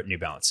my favorite New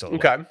Balance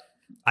silhouette. Okay,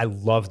 I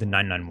love the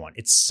 991.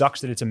 It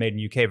sucks that it's a made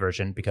in UK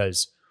version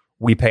because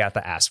we pay out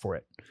the ass for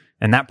it,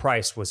 and that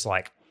price was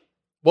like,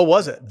 what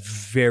was it?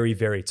 Very,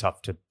 very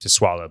tough to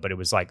swallow. But it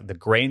was like the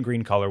gray and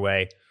green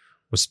colorway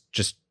was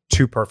just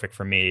too perfect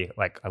for me.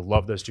 Like, I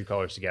love those two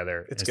colors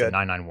together. It's good. The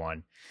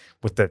 991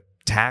 with the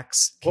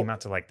tax came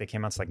out to like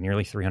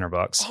nearly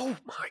 $300. Oh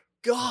my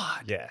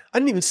God. Yeah. I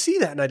didn't even see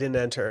that and I didn't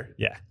enter.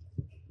 Yeah.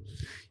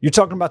 You're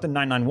talking about the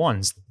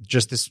 991s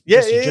just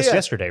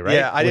yesterday, right?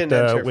 Yeah, I didn't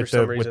enter for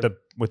some reason.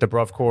 With the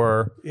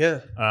Bruvcore. Yeah.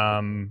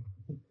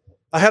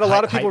 I had a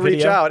lot of people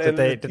reach out and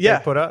they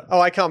put up. Oh,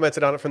 I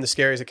commented on it from the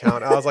Scaries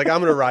account. I was like, I'm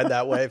going to ride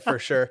that wave for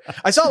sure.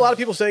 I saw a lot of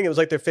people saying it was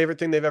like their favorite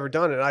thing they've ever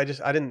done. And I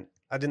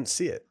didn't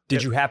see it.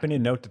 Did you happen to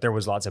note that there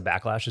was lots of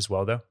backlash as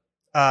well though?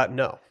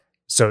 No.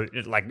 So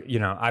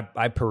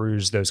I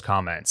perused those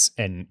comments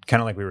and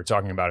kind of like we were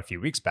talking about a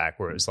few weeks back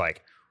where it was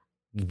like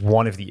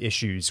one of the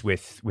issues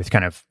with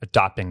kind of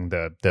adopting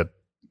the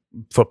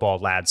football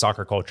lad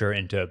soccer culture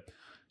into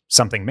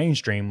something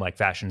mainstream like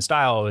fashion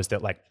style is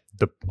that like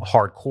the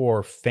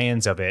hardcore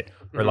fans of it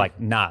are like,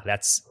 nah,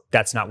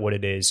 that's not what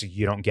it is.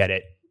 You don't get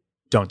it.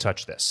 Don't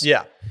touch this.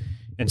 Yeah.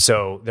 And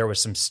so there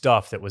was some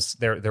stuff that was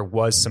there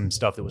was some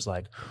stuff that was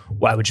like,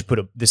 why would you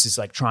this is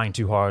like trying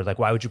too hard. Like,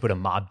 why would you put a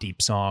Mobb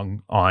Deep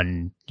song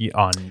on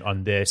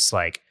this?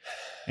 Like,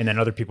 and then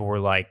other people were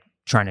like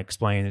trying to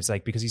explain it's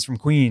like, because he's from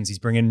Queens, he's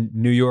bringing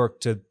New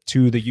York to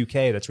the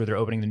UK. That's where they're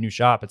opening the new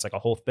shop. It's like a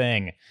whole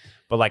thing.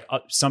 But like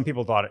some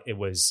people thought it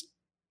was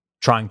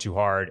trying too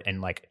hard and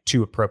like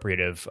too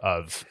appropriative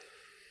of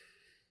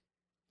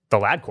the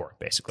lad core,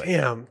 basically.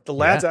 Damn, the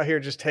lads out here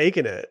just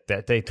taking it.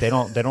 That they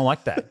don't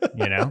like that,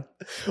 you know.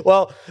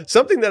 Well,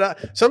 something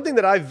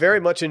that I very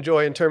much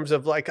enjoy in terms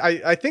of like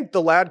I think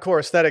the lad core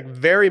aesthetic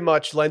very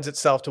much lends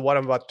itself to what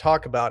I'm about to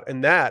talk about,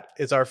 and that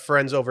is our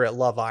friends over at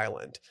Love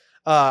Island.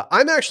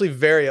 I'm actually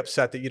very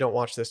upset that you don't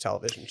watch this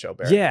television show,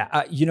 Barry.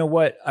 Yeah, you know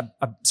what?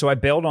 So I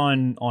bailed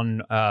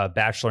on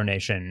Bachelor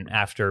Nation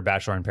after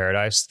Bachelor in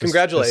Paradise.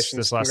 Congratulations!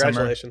 This last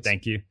Congratulations! Summer.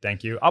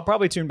 Thank you. I'll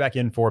probably tune back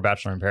in for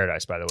Bachelor in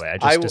Paradise. By the way, I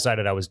just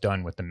decided I was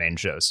done with the main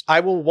shows.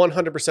 I will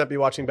 100% be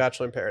watching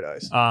Bachelor in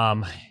Paradise.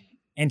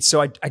 And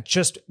so I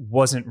just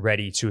wasn't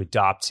ready to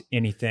adopt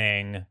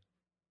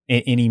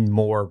any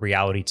more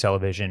reality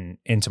television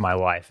into my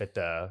life at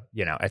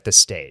the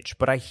stage.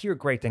 But I hear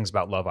great things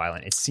about Love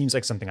Island. It seems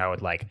like something I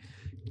would like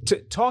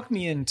Talk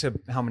me into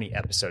how many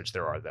episodes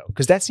there are, though,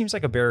 because that seems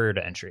like a barrier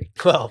to entry.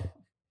 Well,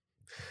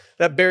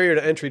 that barrier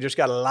to entry just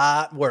got a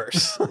lot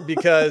worse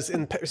because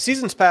in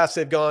seasons past,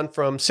 they've gone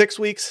from 6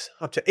 weeks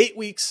up to 8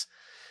 weeks.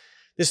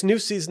 This new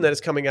season that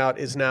is coming out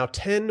is now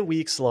 10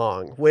 weeks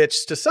long,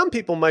 which to some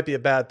people might be a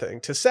bad thing.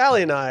 To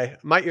Sally and I,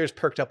 my ears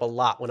perked up a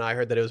lot when I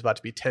heard that it was about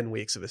to be 10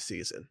 weeks of a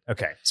season.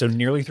 Okay, so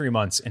nearly 3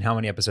 months, and how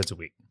many episodes a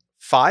week?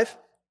 5?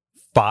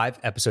 5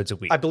 episodes a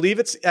week. I believe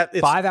it's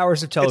 5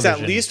 hours of television.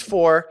 It's at least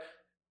 4,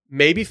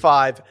 maybe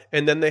 5,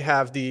 and then they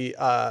have the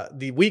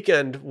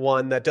weekend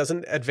one that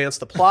doesn't advance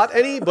the plot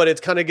any, but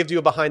it kind of gives you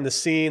a behind the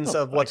scenes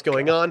of what's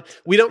going on.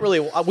 We don't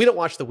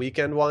watch the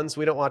weekend ones.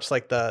 We don't watch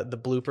like the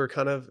blooper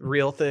kind of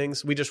real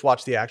things. We just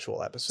watch the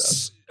actual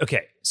episodes.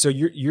 Okay, so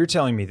you're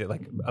telling me that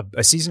like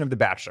a season of The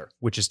Bachelor,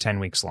 which is 10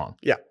 weeks long,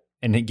 yeah,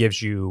 and it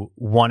gives you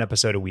 1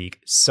 episode a week.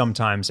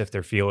 Sometimes if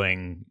they're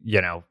feeling,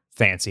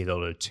 fancy,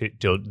 they'll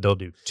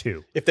do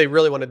 2. If they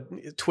really want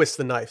to twist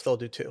the knife, they'll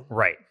do 2.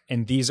 Right.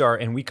 And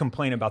and we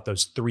complain about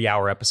those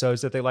 3-hour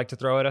episodes that they like to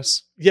throw at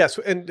us. Yes.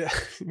 And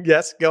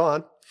yes, go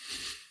on.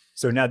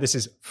 So now this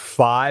is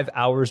 5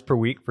 hours per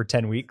week for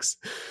 10 weeks.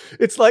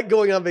 It's like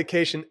going on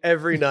vacation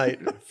every night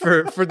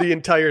for the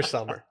entire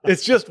summer.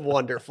 It's just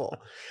wonderful.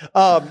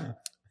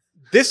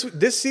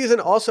 This season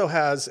also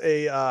has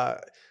a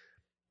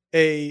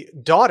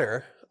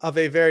daughter of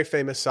a very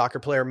famous soccer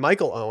player,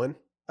 Michael Owen.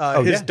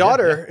 His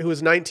daughter, who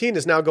is 19,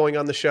 is now going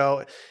on the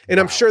show, and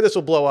I'm sure this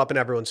will blow up in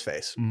everyone's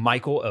face.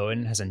 Michael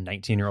Owen has a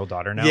 19-year-old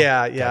daughter now?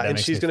 Yeah, and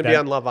she's going to be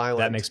on Love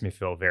Island. That makes me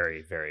feel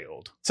very, very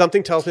old.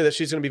 Something tells me that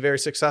she's going to be very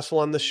successful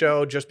on the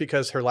show just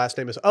because her last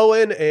name is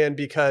Owen, and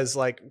because,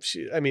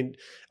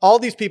 all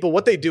these people,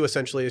 what they do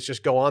essentially is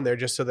just go on there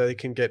just so that they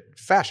can get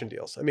fashion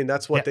deals. I mean,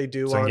 that's what they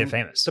do on get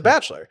famous. The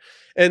Bachelor.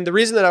 And the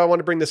reason that I want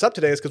to bring this up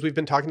today is because we've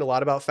been talking a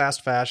lot about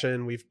fast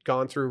fashion. We've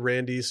gone through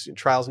Randy's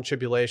trials and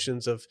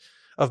tribulations of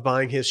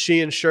buying his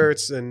Shein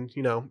shirts and,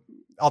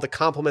 all the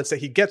compliments that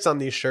he gets on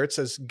these shirts,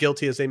 as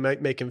guilty as they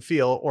might make him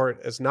feel, or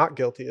as not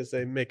guilty as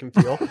they make him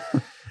feel.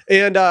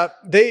 And Love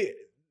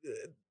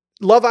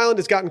Island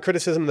has gotten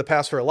criticism in the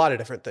past for a lot of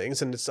different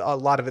things, and a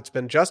lot of it's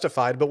been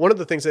justified. But one of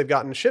the things they've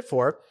gotten shit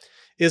for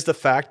is the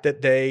fact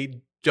that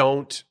they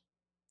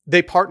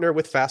partner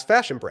with fast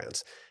fashion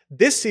brands.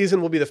 This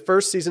season will be the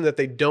first season that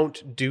they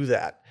don't do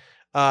that.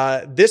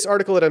 This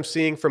article that I'm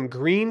seeing from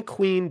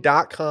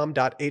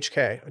greenqueen.com.hk.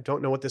 I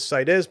don't know what this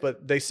site is,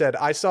 but they said,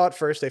 I saw it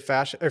first. A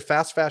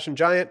fast fashion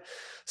giant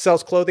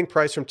sells clothing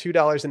priced from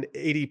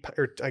 $2.80,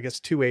 or I guess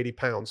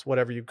 £280,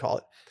 whatever you'd call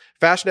it.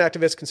 Fashion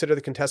activists consider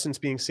the contestants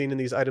being seen in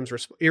these items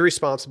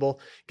irresponsible,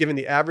 given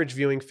the average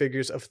viewing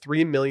figures of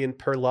 3 million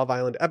per Love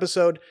Island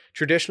episode.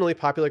 Traditionally,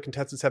 popular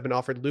contestants have been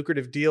offered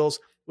lucrative deals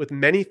with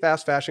many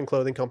fast fashion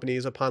clothing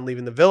companies upon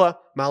leaving the villa.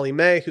 Molly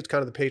May, who's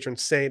kind of the patron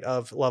saint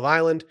of Love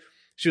Island,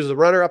 she was the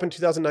runner-up in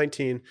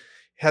 2019,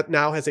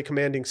 now has a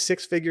commanding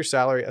 6-figure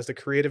salary as the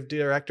creative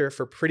director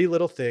for Pretty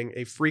Little Thing,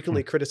 a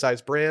frequently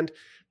criticized brand.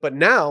 But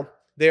now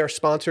they are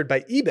sponsored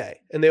by eBay,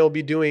 and they will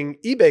be doing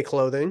eBay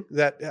clothing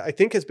that I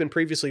think has been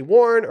previously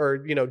worn or,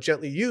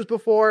 gently used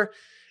before.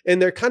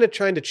 And they're kind of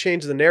trying to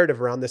change the narrative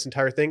around this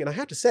entire thing. And I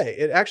have to say,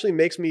 it actually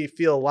makes me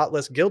feel a lot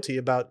less guilty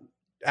about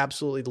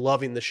absolutely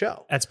loving the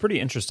show. That's pretty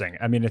interesting.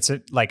 I mean,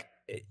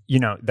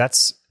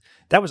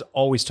 that was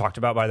always talked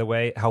about, by the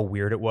way, how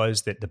weird it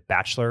was that The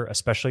Bachelor,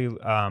 especially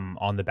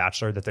on The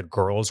Bachelor, that the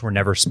girls were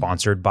never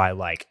sponsored by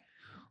why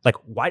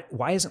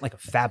isn't like a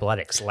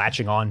Fabletics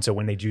latching on to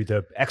when they do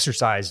the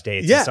exercise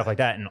dates and stuff like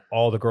that, and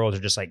all the girls are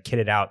just like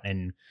kitted out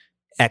in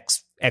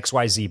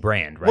XYZ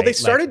brand, right? Well, they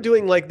started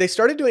doing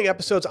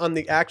episodes on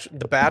The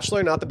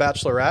Bachelor, not The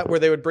Bachelorette, where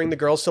they would bring the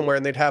girls somewhere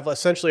and they'd have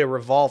essentially a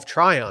Revolve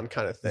try-on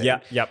kind of thing.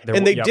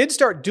 They did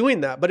start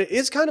doing that, but it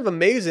is kind of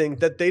amazing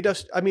that they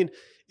just,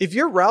 if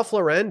you're Ralph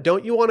Lauren,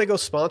 don't you want to go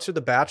sponsor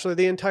The Bachelor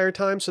the entire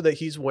time so that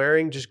he's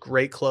wearing just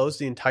great clothes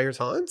the entire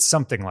time?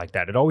 Something like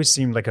that. It always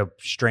seemed like a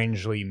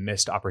strangely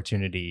missed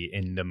opportunity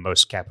in the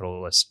most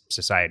capitalist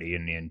society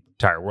in the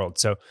entire world.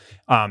 So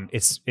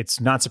it's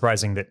not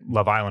surprising that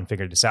Love Island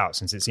figured this out,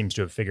 since it seems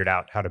to have figured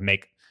out how to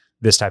make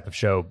this type of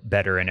show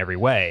better in every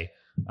way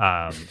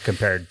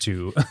compared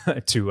to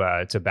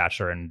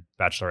Bachelor and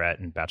Bachelorette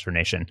and Bachelor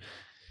Nation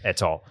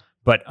at all.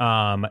 But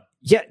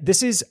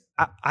this is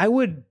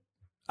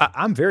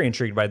I'm very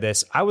intrigued by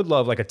this. I would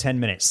love like a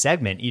 10-minute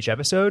segment each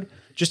episode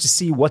just to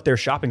see what they're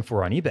shopping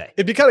for on eBay.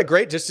 It'd be kind of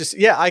great just to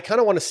see. Yeah, I kind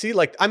of want to see,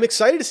 I'm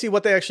excited to see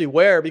what they actually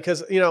wear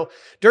because,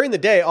 during the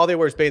day, all they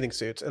wear is bathing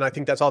suits. And I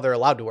think that's all they're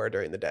allowed to wear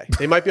during the day.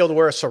 They might be able to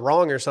wear a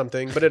sarong or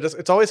something, but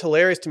it's always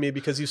hilarious to me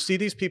because you see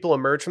these people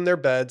emerge from their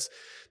beds.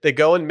 They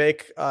go and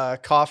make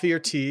coffee or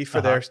tea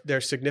for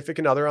their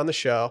significant other on the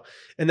show.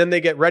 And then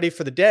they get ready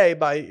for the day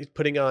by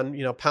putting on,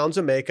 pounds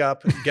of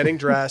makeup, getting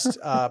dressed,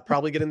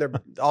 probably getting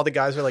all the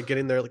guys are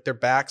getting their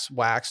backs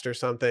waxed or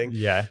something.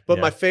 Yeah. But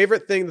my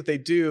favorite thing that they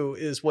do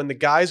is when the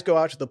guys go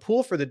out to the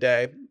pool for the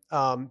day,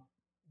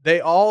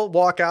 they all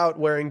walk out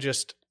wearing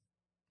just,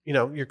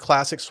 your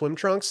classic swim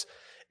trunks.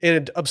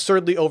 and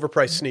absurdly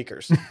overpriced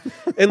sneakers.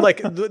 And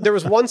like there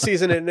was one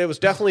season, and it was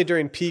definitely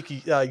during peak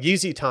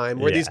Yeezy time,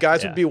 where these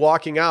guys would be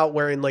walking out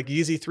wearing like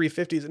Yeezy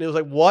 350s, and it was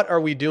like, what are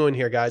we doing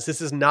here, guys?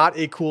 This is not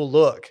a cool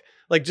look.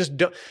 Like, just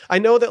don't. I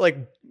know that like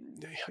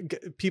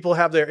people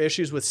have their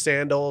issues with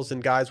sandals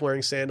and guys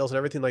wearing sandals and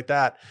everything like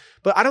that,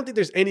 but I don't think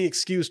there's any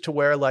excuse to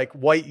wear like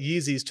white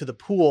Yeezys to the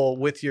pool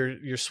with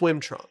your swim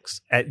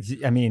trunks.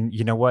 I mean,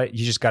 you know what?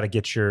 You just got to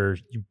get you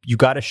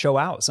got to show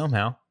out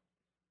somehow.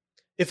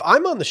 If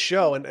I'm on the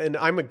show and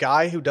I'm a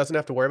guy who doesn't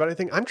have to worry about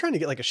anything, I'm trying to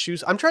get like a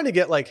shoes. I'm trying to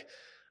get like,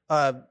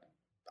 I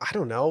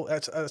don't know,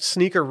 a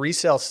sneaker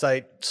resale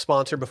site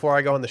sponsor before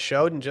I go on the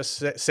show, and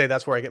just say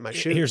that's where I get my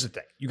shoes. Here's the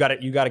thing. You got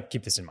to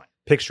keep this in mind.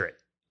 Picture it.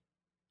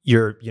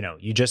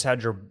 You just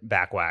had your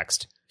back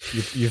waxed.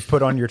 You've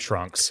put on your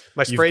trunks.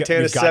 My spray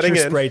tan is setting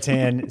in. Spray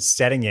tan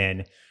setting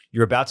in.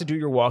 You're about to do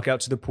your walk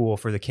out to the pool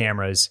for the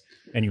cameras,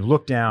 and you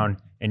look down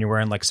and you're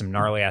wearing like some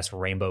gnarly ass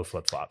rainbow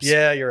flip flops.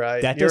 Yeah, you're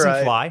right. That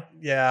doesn't fly.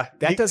 Yeah,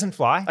 that doesn't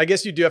fly. I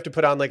guess you do have to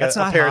put on like a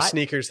pair of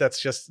sneakers. That's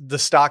just, the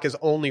stock is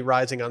only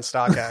rising on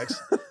StockX.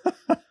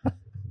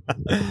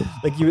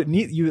 Like you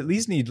at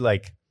least need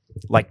like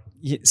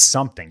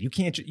something. You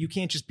can't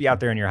just be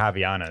out there in your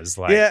Havianas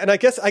like, yeah. And I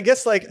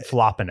guess like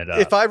flopping it up.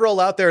 If I roll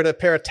out there in a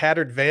pair of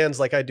tattered Vans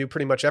like I do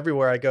pretty much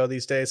everywhere I go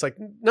these days, like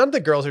none of the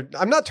girls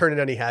I'm not turning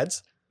any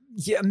heads.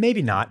 Yeah,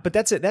 maybe not, but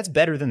that's it. That's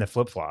better than the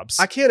flip flops.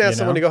 I can't ask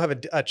someone to go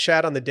have a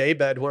chat on the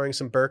daybed wearing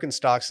some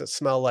Birkenstocks that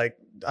smell like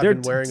I've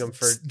been wearing them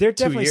for 2 years. There are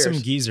definitely some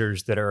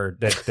geezers that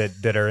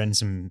are in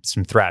some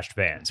thrashed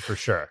Vans for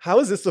sure. How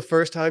is this the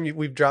first time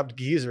we've dropped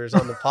geezers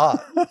on the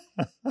pod?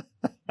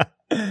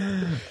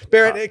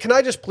 Barrett, can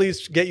I just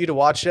please get you to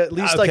watch it? At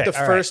least like the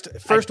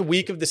first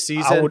week of the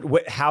season.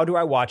 How do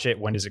I watch it?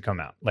 When does it come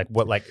out? Like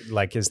what?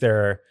 Like is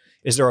there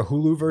a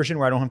Hulu version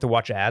where I don't have to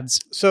watch ads?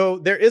 So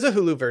there is a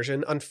Hulu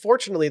version.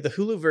 Unfortunately, the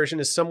Hulu version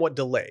is somewhat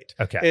delayed.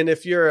 Okay. And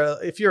if you're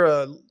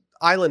a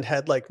island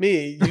head like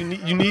me,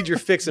 you need your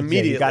fix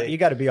immediately. Yeah, you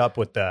got to be up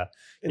with the.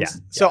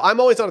 So I'm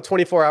always on a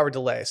 24-hour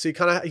delay. So you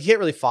can't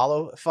really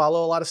follow a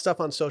lot of stuff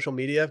on social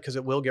media because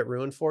it will get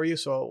ruined for you.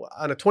 So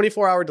on a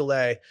 24-hour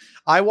delay,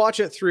 I watch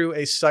it through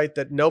a site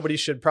that nobody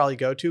should probably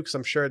go to because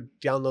I'm sure it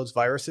downloads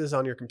viruses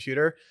on your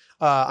computer.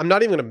 I'm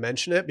not even going to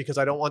mention it because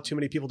I don't want too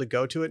many people to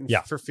go to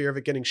it for fear of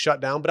it getting shut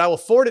down, but I will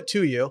forward it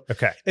to you.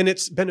 Okay. And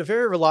it's been a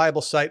very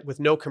reliable site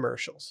with no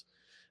commercials.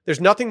 There's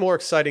nothing more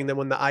exciting than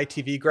when the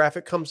ITV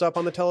graphic comes up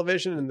on the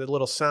television and the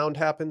little sound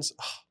happens.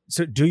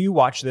 So do you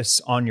watch this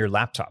on your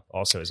laptop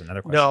also is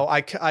another question? No,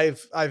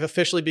 I've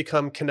officially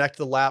become connect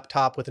the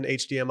laptop with an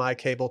HDMI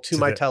cable to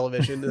my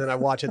television, and then I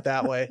watch it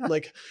that way. I'm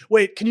like,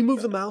 wait, can you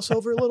move the mouse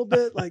over a little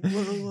bit? Like,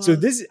 so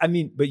this, I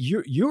mean, but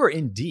you are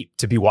in deep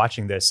to be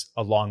watching this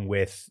along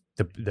with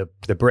the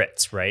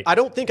Brits, right? I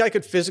don't think I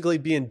could physically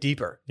be in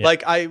deeper. Yeah.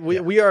 Like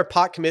we are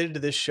pot committed to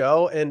this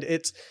show, and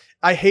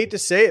I hate to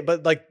say it,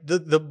 but like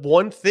the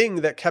one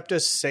thing that kept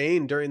us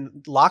sane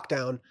during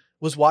lockdown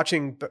was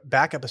watching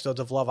back episodes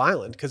of Love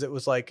Island, because it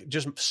was like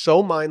just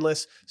so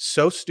mindless,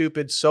 so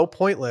stupid, so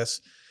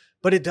pointless.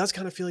 But it does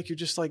kind of feel like you're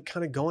just like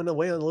kind of going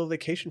away on a little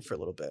vacation for a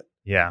little bit.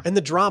 Yeah. And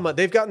the drama,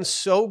 they've gotten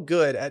so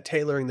good at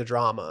tailoring the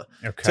drama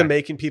to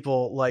making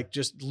people like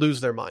just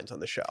lose their minds on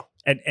the show.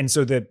 And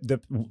so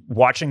the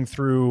watching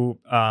through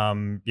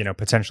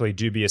potentially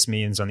dubious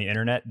means on the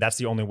internet, that's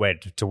the only way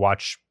to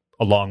watch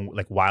along,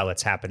 like while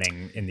it's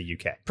happening in the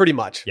UK. Pretty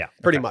much. Yeah.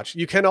 Pretty much.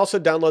 You can also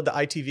download the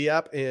ITV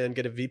app and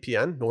get a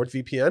VPN,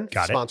 NordVPN,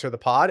 sponsor the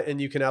pod.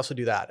 And you can also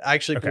do that.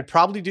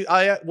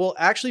 I will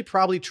actually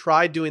probably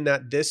try doing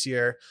that this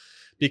year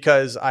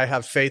because I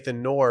have faith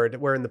in Nord,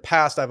 where in the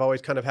past I've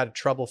always kind of had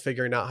trouble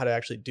figuring out how to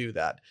actually do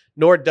that.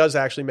 Nord does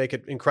actually make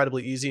it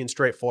incredibly easy and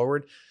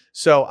straightforward.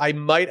 So I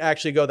might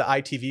actually go the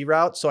ITV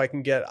route so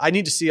I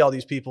need to see all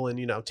these people in,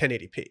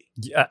 1080p.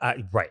 Yeah,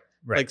 right.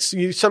 Like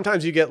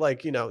sometimes you get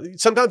like,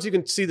 sometimes you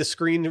can see the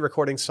screen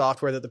recording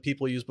software that the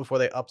people use before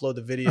they upload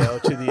the video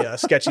to the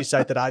sketchy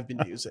site that I've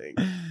been using.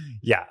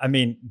 Yeah. I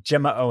mean,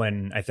 Gemma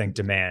Owen, I think,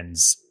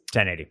 demands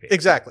 1080p.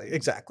 Exactly.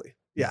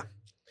 Yeah.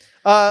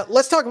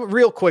 Let's talk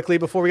real quickly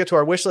before we get to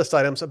our wish list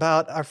items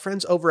about our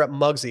friends over at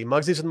Mugsy.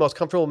 Mugsy's are the most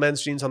comfortable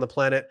men's jeans on the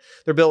planet.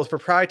 They're built with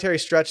proprietary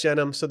stretch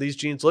denim, so these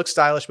jeans look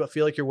stylish but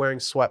feel like you're wearing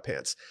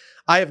sweatpants.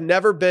 I have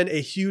never been a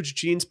huge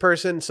jeans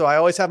person, so I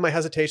always have my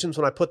hesitations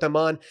when I put them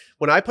on.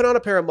 When I put on a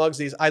pair of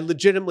Mugsy's, I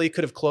legitimately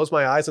could have closed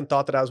my eyes and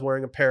thought that I was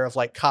wearing a pair of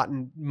like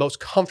cotton,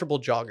 most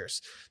comfortable joggers.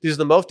 These are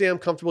the most damn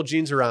comfortable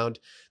jeans around.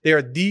 They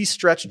are the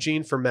stretch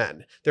jean for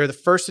men. They're the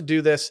first to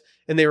do this,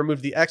 and they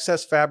remove the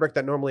excess fabric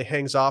that normally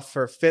hangs off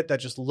for a fit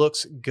that just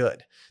looks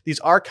good. These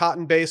are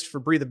cotton-based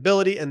for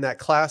breathability and that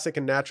classic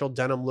and natural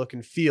denim look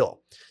and feel.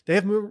 They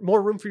have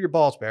more room for your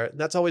balls, Barrett, and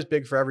that's always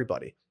big for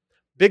everybody.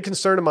 Big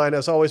concern of mine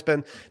has always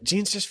been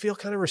jeans just feel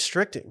kind of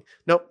restricting.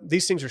 Nope,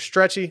 these things are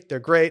stretchy, they're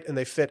great, and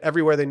they fit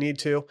everywhere they need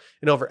to.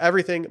 And over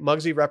everything,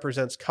 Mugsy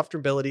represents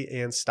comfortability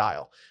and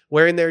style.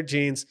 Wearing their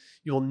jeans,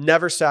 you will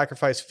never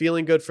sacrifice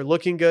feeling good for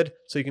looking good,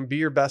 so you can be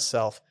your best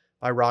self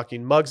by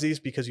rocking Mugsy's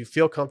because you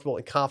feel comfortable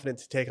and confident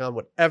to take on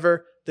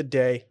whatever the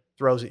day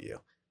throws at you.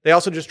 They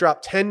also just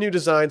dropped 10 new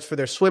designs for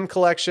their swim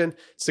collection.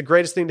 It's the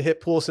greatest thing to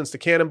hit pool since the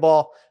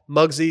Cannonball,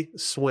 Muggsy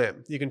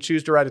Swim. You can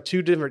choose to ride a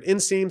 2 different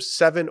inseams,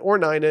 7 or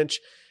 9 inch,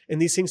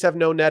 and these things have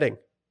no netting.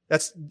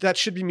 That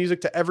should be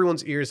music to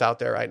everyone's ears out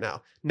there right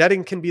now.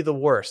 Netting can be the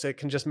worst. It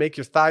can just make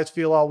your thighs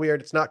feel all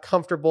weird. It's not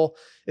comfortable.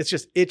 It's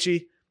just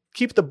itchy.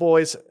 Keep the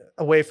boys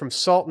away from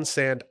salt and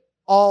sand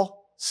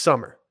all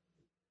summer.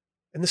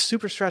 And the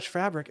super stretch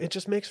fabric, it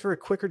just makes for a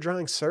quicker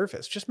drying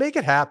surface. Just make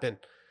it happen.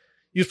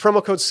 Use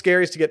promo code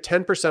SCARIES to get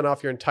 10%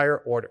 off your entire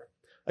order.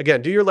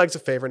 Again, do your legs a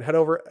favor and head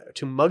over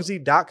to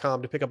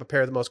Muggsy.com to pick up a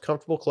pair of the most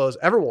comfortable clothes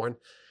ever worn.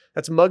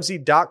 That's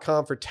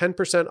Muggsy.com for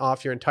 10%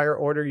 off your entire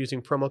order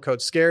using promo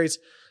code SCARIES.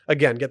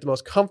 Again, get the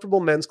most comfortable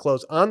men's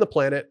clothes on the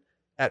planet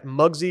at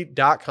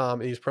Muggsy.com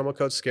and use promo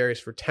code SCARIES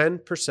for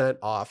 10%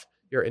 off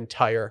your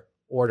entire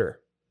order.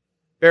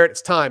 Barrett,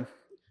 it's time.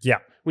 Yeah.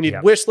 We need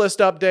wish list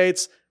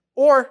updates,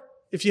 or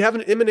if you have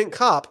an imminent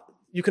cop,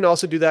 you can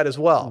also do that as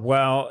well.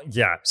 Well,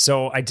 yeah.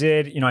 So I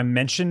did, I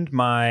mentioned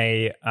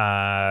my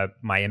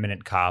my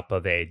imminent cop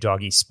of a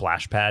doggy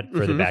splash pad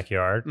for the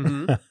backyard.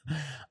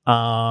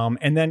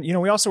 And then,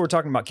 we also were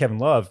talking about Kevin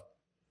Love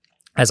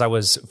as I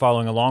was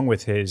following along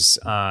with his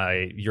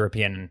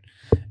European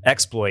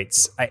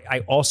exploits.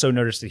 I also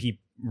noticed that he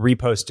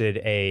reposted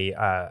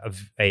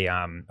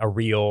a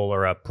reel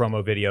or a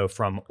promo video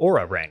from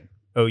Oura Ring,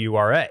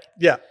 Oura.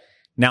 Yeah.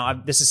 Now,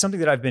 this is something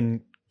that I've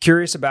been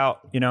curious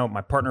about.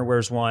 My partner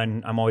wears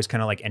one. I'm always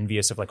kind of like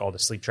envious of like all the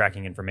sleep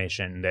tracking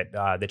information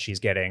that she's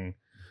getting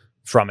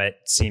from it.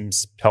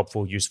 Seems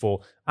helpful,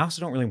 useful. I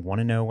also don't really want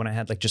to know when I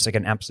had like just like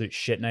an absolute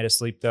shit night of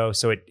sleep though.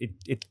 So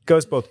it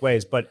goes both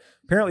ways. But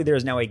apparently there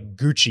is now a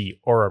Gucci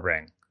Oura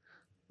Ring.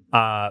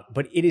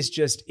 But it is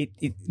just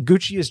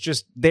Gucci is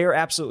just, they're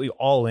absolutely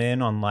all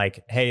in on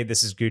like, hey,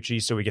 this is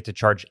Gucci, so we get to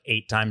charge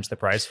 8 times the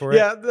price for it.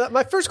 Yeah,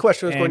 my first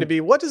question was going to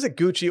be, what does a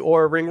Gucci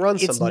Oura Ring run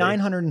somebody?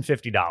 It's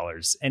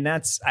 $950, and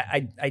that's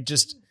I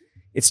just,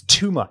 it's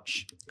too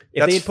much.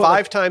 That's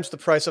 5 times the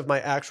price of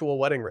my actual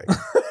wedding ring.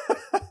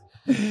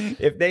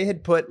 If they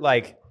had put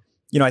like,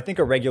 I think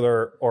a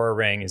regular Oura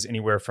Ring is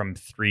anywhere from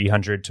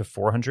 $300 to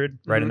 $400,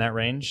 right in that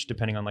range,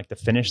 depending on like the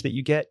finish that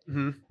you get.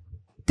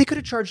 They could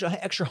have charged an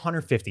extra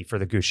 $150 for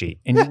the Gucci,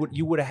 and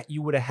you would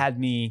have had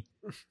me.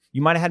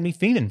 You might have had me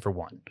fiending for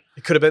one.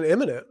 It could have been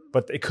imminent,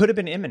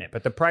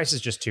 but the price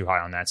is just too high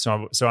on that.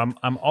 So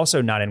I'm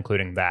also not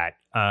including that.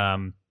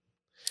 And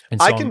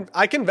so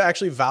I can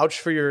actually vouch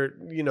for your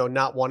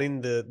not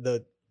wanting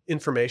the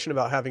information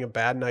about having a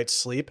bad night's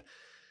sleep.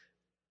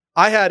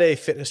 I had a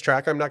fitness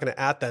tracker. I'm not going to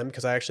at them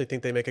because I actually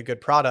think they make a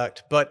good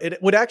product, but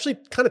it would actually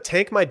kind of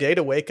tank my day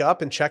to wake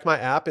up and check my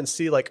app and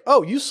see like,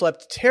 oh, you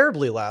slept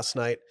terribly last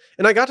night.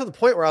 And I got to the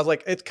point where I was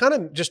like, it's kind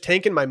of just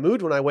tanking my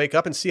mood when I wake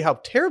up and see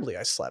how terribly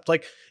I slept.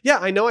 Like, yeah,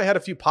 I know I had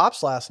a few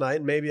pops last night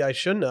and maybe I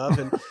shouldn't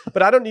have.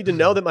 But I don't need to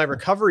know that my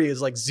recovery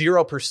is like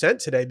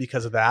 0% today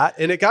because of that.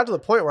 And it got to the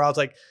point where I was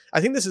like, I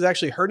think this is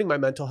actually hurting my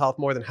mental health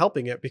more than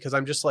helping it, because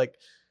I'm just like,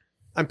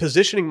 I'm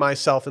positioning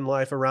myself in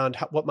life around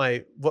what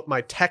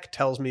my tech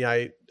tells me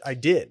I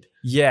did.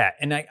 Yeah.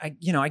 And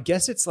I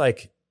guess it's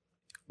like,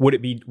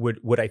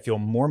 would I feel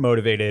more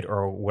motivated,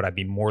 or would I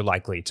be more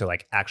likely to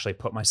like actually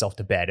put myself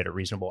to bed at a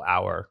reasonable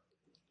hour?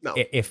 No.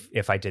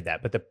 If I did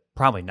that, but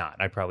probably not.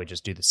 I'd probably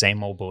just do the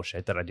same old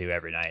bullshit that I do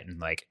every night. And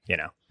like,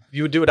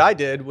 you would do what I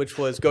did, which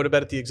was go to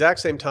bed at the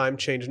exact same time,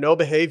 change no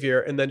behavior,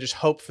 and then just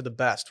hope for the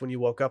best when you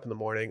woke up in the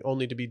morning,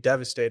 only to be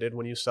devastated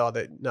when you saw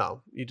that,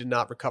 no, you did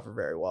not recover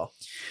very well.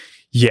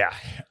 Yeah.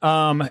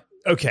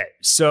 Okay.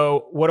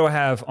 So what do I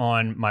have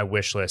on my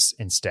wish list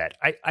instead?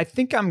 I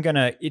think I'm going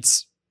to,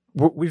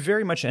 we've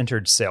very much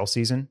entered sale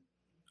season.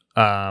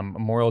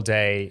 Memorial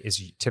Day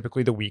is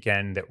typically the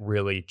weekend that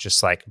really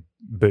just like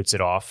boots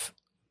it off.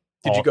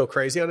 Did you go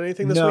crazy on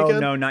anything this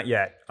weekend? No, not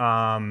yet.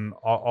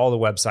 All the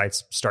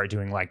websites start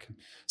doing like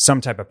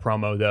some type of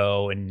promo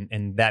though.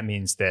 And that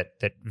means that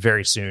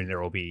very soon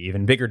there will be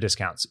even bigger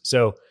discounts.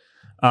 So,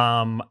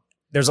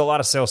 there's a lot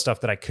of sales stuff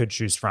that I could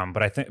choose from,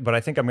 but I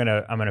think I'm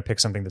gonna pick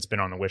something that's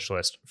been on the wish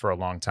list for a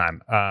long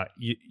time.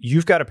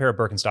 You've got a pair of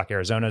Birkenstock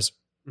Arizonas.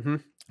 Mm-hmm.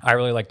 I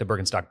really like the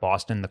Birkenstock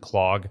Boston, the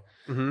clog.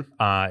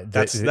 Mm-hmm.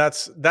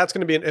 That's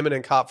going to be an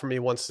imminent cop for me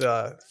once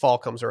fall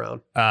comes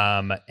around.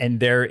 And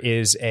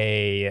there's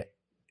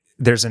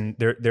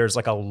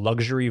like a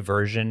luxury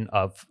version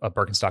of a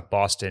Birkenstock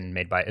Boston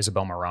made by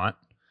Isabel Marant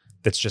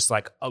that's just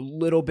like a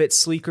little bit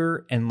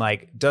sleeker and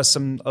like does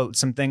some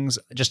things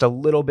just a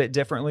little bit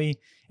differently.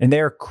 And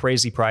they're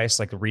crazy price.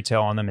 Like the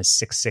retail on them is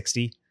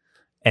 $660,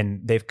 and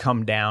they've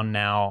come down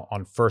now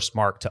on First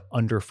Mark to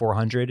under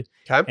 $400.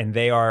 Okay. And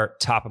they are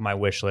top of my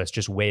wish list,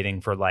 just waiting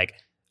for like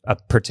a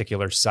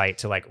particular site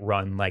to like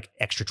run like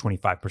extra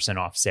 25%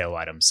 off sale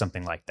items,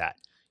 something like that.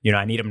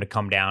 I need them to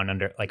come down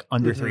under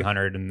mm-hmm.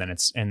 300, and then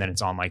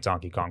it's on like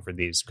Donkey Kong for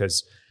these,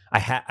 because I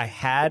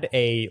had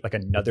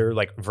another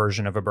like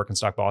version of a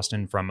Birkenstock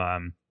Boston from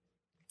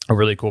a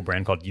really cool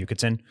brand called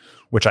Yucatan,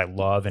 which I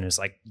love, and is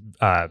like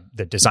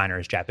the designer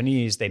is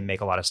Japanese. They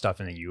make a lot of stuff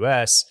in the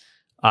US,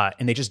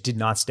 and they just did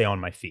not stay on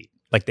my feet.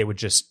 Like they would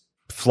just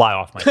fly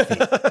off my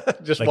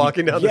feet. Just like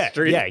walking down the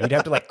street. Yeah, you'd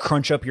have to like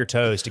crunch up your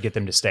toes to get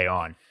them to stay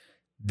on.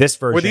 This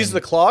version, were these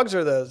the clogs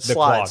or the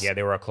slides? Clog, yeah,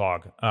 they were a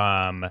clog.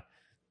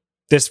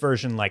 This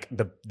version, like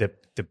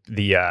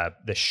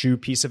the shoe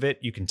piece of it,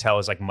 you can tell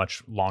is like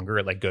much longer.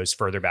 It like goes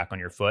further back on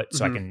your foot,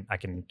 so I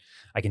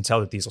can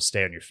tell that these will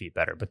stay on your feet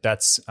better. But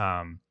that's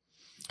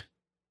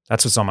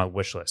what's on my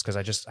wish list because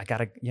I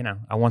gotta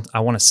I want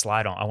to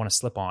slide on. I want to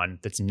slip on.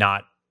 That's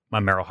not my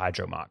Merrell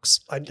Hydro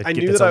Mox. I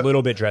knew that's that a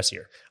little bit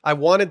dressier. I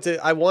wanted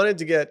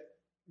to get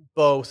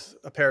both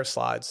a pair of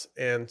slides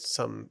and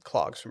some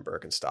clogs from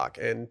Birkenstock.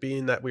 And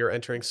being that we were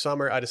entering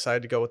summer, I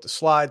decided to go with the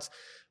slides.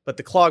 But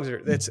the clogs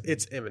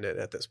it's imminent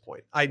at this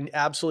point. I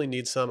absolutely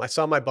need some. I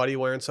saw my buddy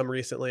wearing some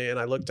recently, and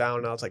I looked down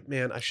and I was like,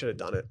 man, I should have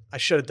done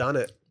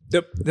it.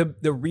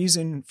 The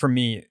reason for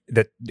me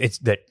that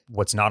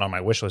what's not on my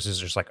wish list is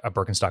just like a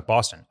Birkenstock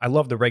Boston. I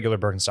love the regular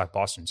Birkenstock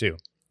Boston too.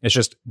 It's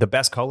just the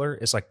best color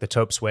is like the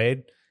taupe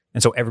suede,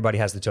 and so everybody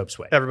has the taupe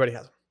suede. Everybody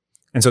has them.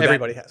 And so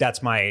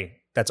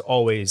that's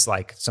always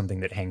like something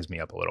that hangs me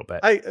up a little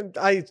bit.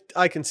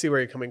 I can see where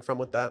you're coming from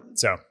with that.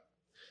 So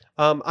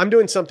I'm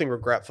doing something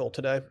regretful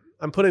today.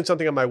 I'm putting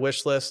something on my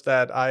wish list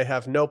that I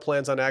have no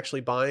plans on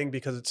actually buying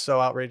because it's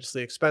so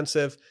outrageously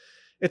expensive.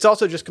 It's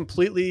also just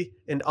completely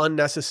and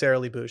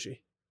unnecessarily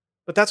bougie.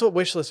 But that's what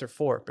wish lists are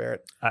for,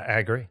 Barrett. I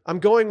agree. I'm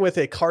going with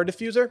a car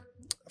diffuser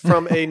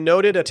from a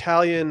noted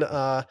Italian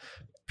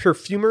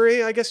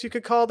perfumery, I guess you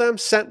could call them,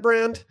 scent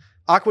brand,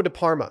 Acqua di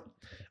Parma.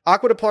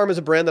 Acqua di Parma is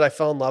a brand that I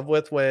fell in love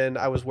with when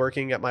I was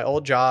working at my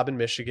old job in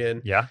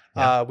Michigan. Yeah.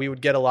 We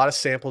would get a lot of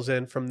samples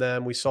in from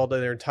them. We sold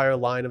their entire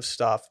line of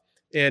stuff.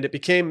 And it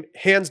became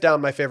hands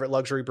down my favorite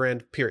luxury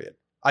brand, period.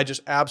 I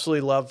just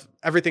absolutely love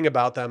everything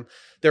about them.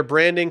 Their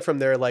branding from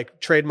their like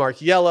trademark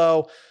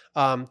yellow,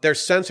 their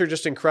scents are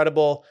just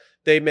incredible.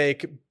 They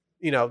make,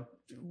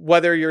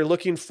 whether you're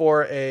looking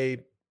for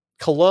a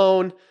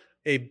cologne,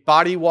 a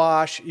body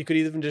wash, you could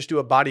even just do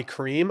a body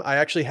cream. I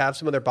actually have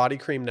some of their body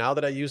cream now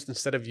that I used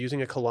instead of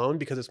using a cologne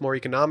because it's more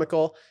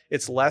economical.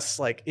 It's less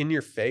like in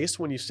your face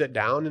when you sit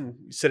down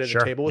and sit at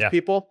a table with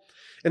people.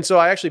 And so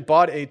I actually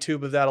bought a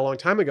tube of that a long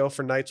time ago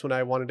for nights when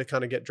I wanted to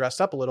kind of get dressed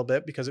up a little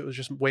bit because it was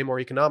just way more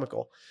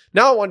economical.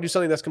 Now I want to do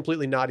something that's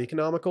completely not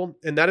economical,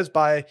 and that is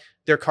buy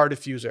their car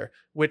diffuser,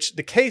 which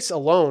the case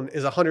alone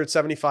is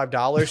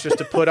 $175 just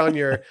to put on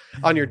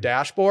your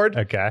dashboard.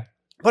 Okay.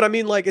 But I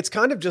mean, like, it's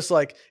kind of just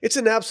like, it's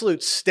an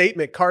absolute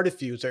statement car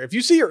diffuser. If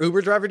you see your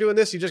Uber driver doing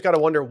this, you just got to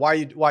wonder why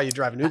you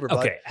drive an Uber.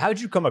 Okay. How'd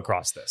you come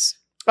across this?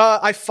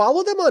 I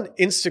follow them on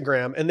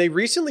Instagram and they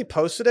recently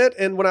posted it.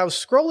 And when I was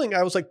scrolling,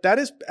 I was like, that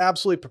is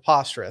absolutely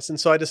preposterous. And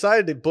so I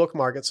decided to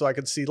bookmark it so I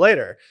could see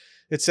later.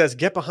 It says,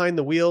 get behind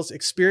the wheels,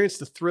 experience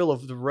the thrill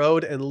of the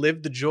road and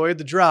live the joy of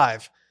the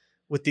drive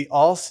with the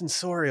all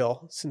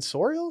sensorial.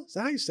 Sensorial? Is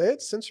that how you say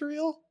it?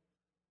 Sensorial?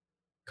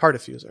 Car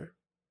diffuser.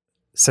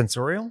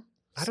 Sensorial?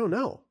 I don't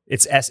know.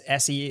 It's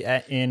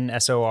SENSORIAL.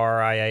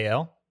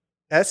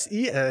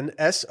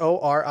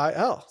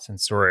 SENSORIL.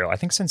 Sensorial. I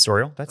think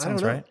sensorial. That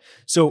sounds right.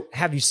 So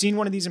have you seen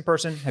one of these in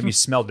person? Have you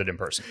smelled it in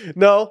person?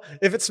 No.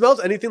 If it smells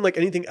anything like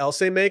anything else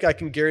they make, I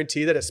can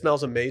guarantee that it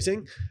smells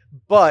amazing.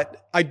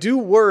 But I do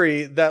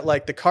worry that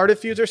like the car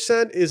diffuser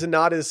scent is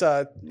not as,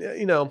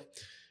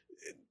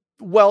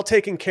 well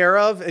taken care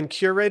of and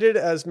curated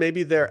as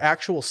maybe their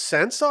actual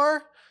scents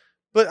are.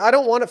 But I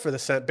don't want it for the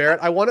scent,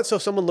 Barrett. I want it so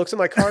someone looks at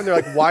my car and they're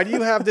like, why do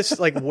you have this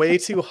like way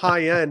too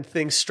high end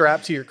thing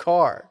strapped to your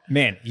car?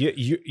 Man,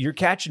 you're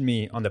catching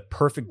me on the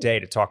perfect day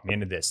to talk me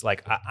into this.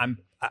 Like I'm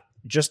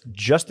just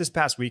this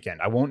past weekend,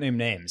 I won't name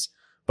names,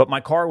 but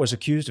my car was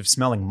accused of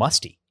smelling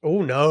musty.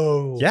 Oh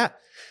no. Yeah.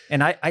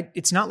 And I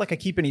it's not like I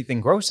keep anything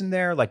gross in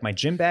there. Like my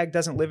gym bag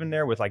doesn't live in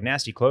there with like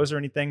nasty clothes or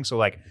anything. So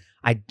like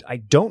I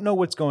don't know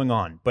what's going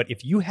on. But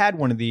if you had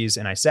one of these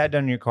and I sat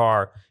down in your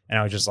car and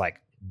I was just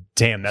like,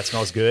 damn, that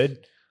smells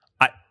good.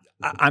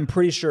 I'm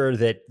pretty sure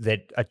that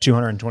a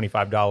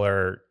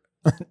 $225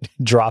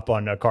 drop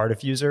on a car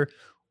diffuser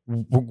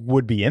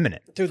would be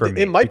imminent. Dude, for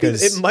me. It might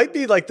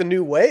be like the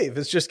new wave.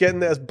 It's just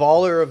getting this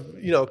baller of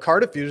car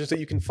diffusers that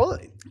you can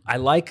find. I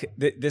like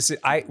this.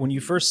 When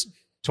you first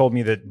told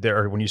me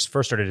or when you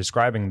first started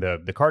describing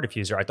the car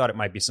diffuser, I thought it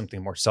might be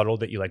something more subtle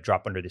that you like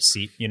drop under the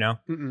seat.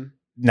 Mm-mm.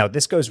 No,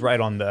 this goes right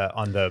on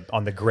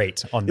the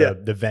grate, on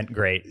the vent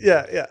grate.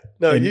 Yeah.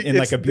 No, in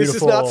like a beautiful, this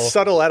is not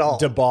subtle at all.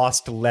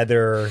 Debossed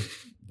leather,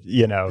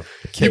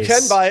 case. You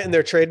can buy it in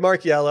their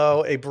trademark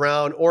yellow, a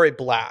brown, or a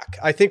black.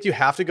 I think you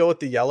have to go with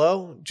the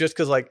yellow just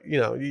because, like,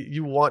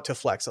 you want to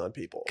flex on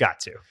people. Got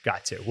to.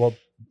 Well,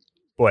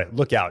 boy,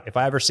 look out! If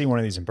I ever see one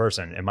of these in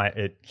person,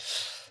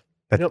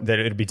 that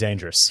it'd be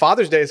dangerous.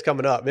 Father's Day is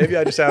coming up. Maybe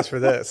I just asked for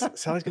this.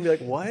 Sally's gonna be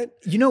like, "What?"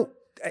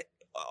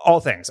 All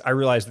things. I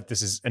realize that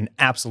this is an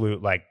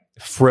absolute like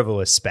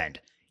frivolous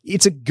spend.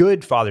 It's a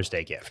good Father's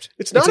Day gift.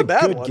 It's not a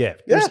bad good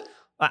gift. Yeah.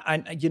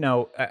 I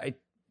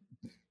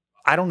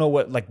don't know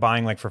what like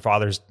buying like for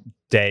Father's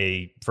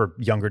Day for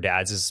younger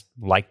dads is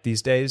like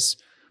these days,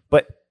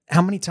 but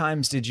how many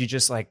times did you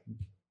just like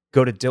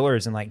go to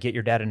Dillard's and like get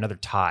your dad another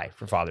tie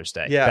for Father's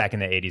Day back in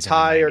the 80s.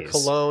 Tie and or 90s.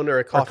 cologne or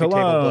a coffee table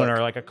book.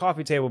 Or like a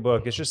coffee table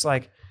book. It's just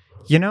like,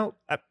 you know,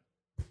 a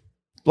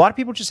lot of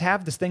people just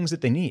have the things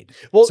that they need.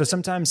 Well, so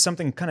sometimes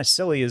something kind of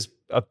silly is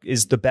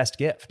the best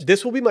gift.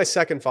 This will be my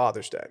second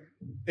Father's Day.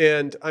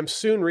 And I'm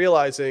soon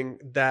realizing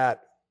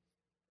that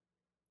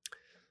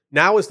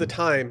now is the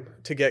time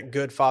to get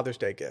good Father's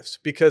Day gifts,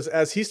 because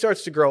as he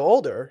starts to grow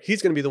older,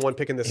 he's going to be the one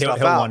picking this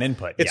stuff out. Want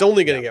input. It's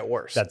only going to get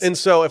worse. And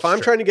so if I'm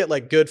trying to get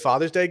like good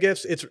Father's Day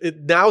gifts,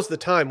 now's the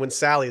time when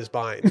Sally is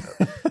buying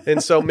them.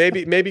 And so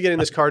maybe getting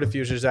this car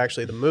diffuser is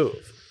actually the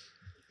move.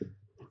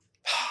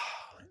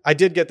 I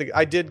did get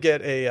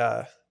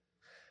the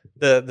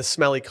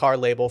smelly car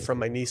label from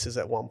my nieces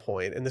at one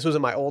point, and this was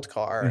in my old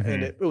car,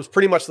 and it was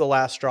pretty much the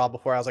last straw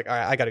before I was like, all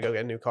right, I got to go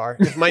get a new car.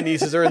 If my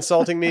nieces are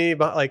insulting me,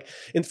 but like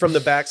from the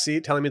back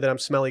seat, telling me that I'm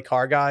smelly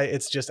car guy,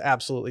 it's just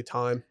absolutely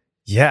time.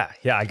 Yeah,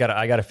 I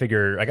gotta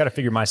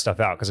figure my stuff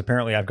out, because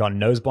apparently I've gone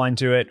nose blind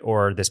to it,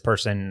 or this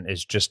person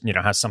is just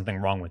has something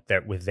wrong with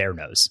their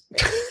nose.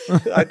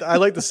 I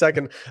like the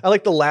second. I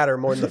like the latter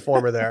more than the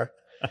former there.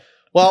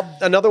 Well,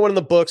 another one in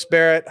the books,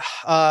 Barrett.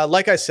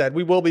 Like I said,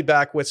 we will be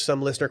back with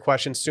some listener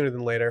questions sooner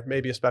than later,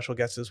 maybe a special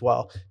guest as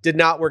well. Did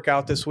not work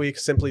out this week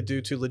simply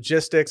due to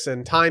logistics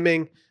and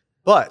timing,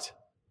 but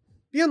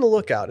be on the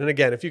lookout. And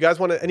again, if you guys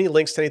want any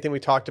links to anything we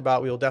talked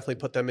about, we will definitely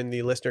put them in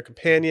the listener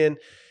companion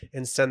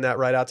and send that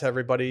right out to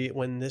everybody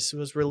when this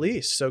was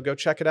released. So go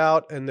check it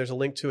out. And there's a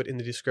link to it in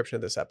the description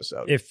of this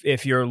episode.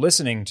 If you're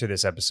listening to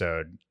this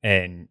episode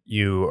and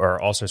you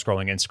are also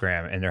scrolling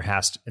Instagram and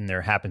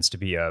there happens to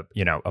be a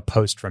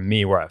post from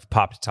me where I've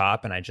popped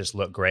top and I just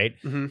look great,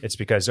 it's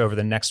because over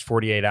the next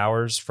 48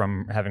 hours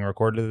from having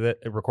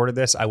recorded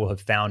this, I will have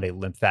found a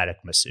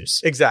lymphatic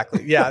masseuse.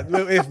 Exactly. Yeah.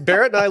 If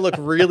Barrett and I look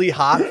really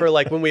hot for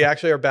like when we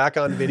actually are back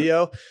on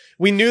video,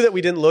 we knew that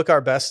we didn't look our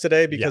best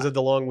today because of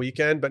the long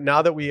weekend, but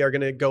now that we are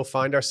going to go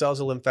find ourselves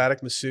a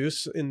lymphatic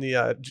masseuse in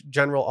the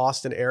general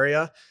Austin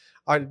area,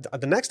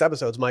 the next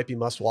episodes might be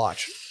must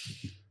watch.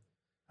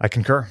 I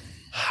concur.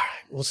 All right.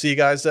 We'll see you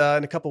guys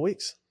in a couple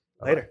weeks.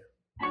 Later.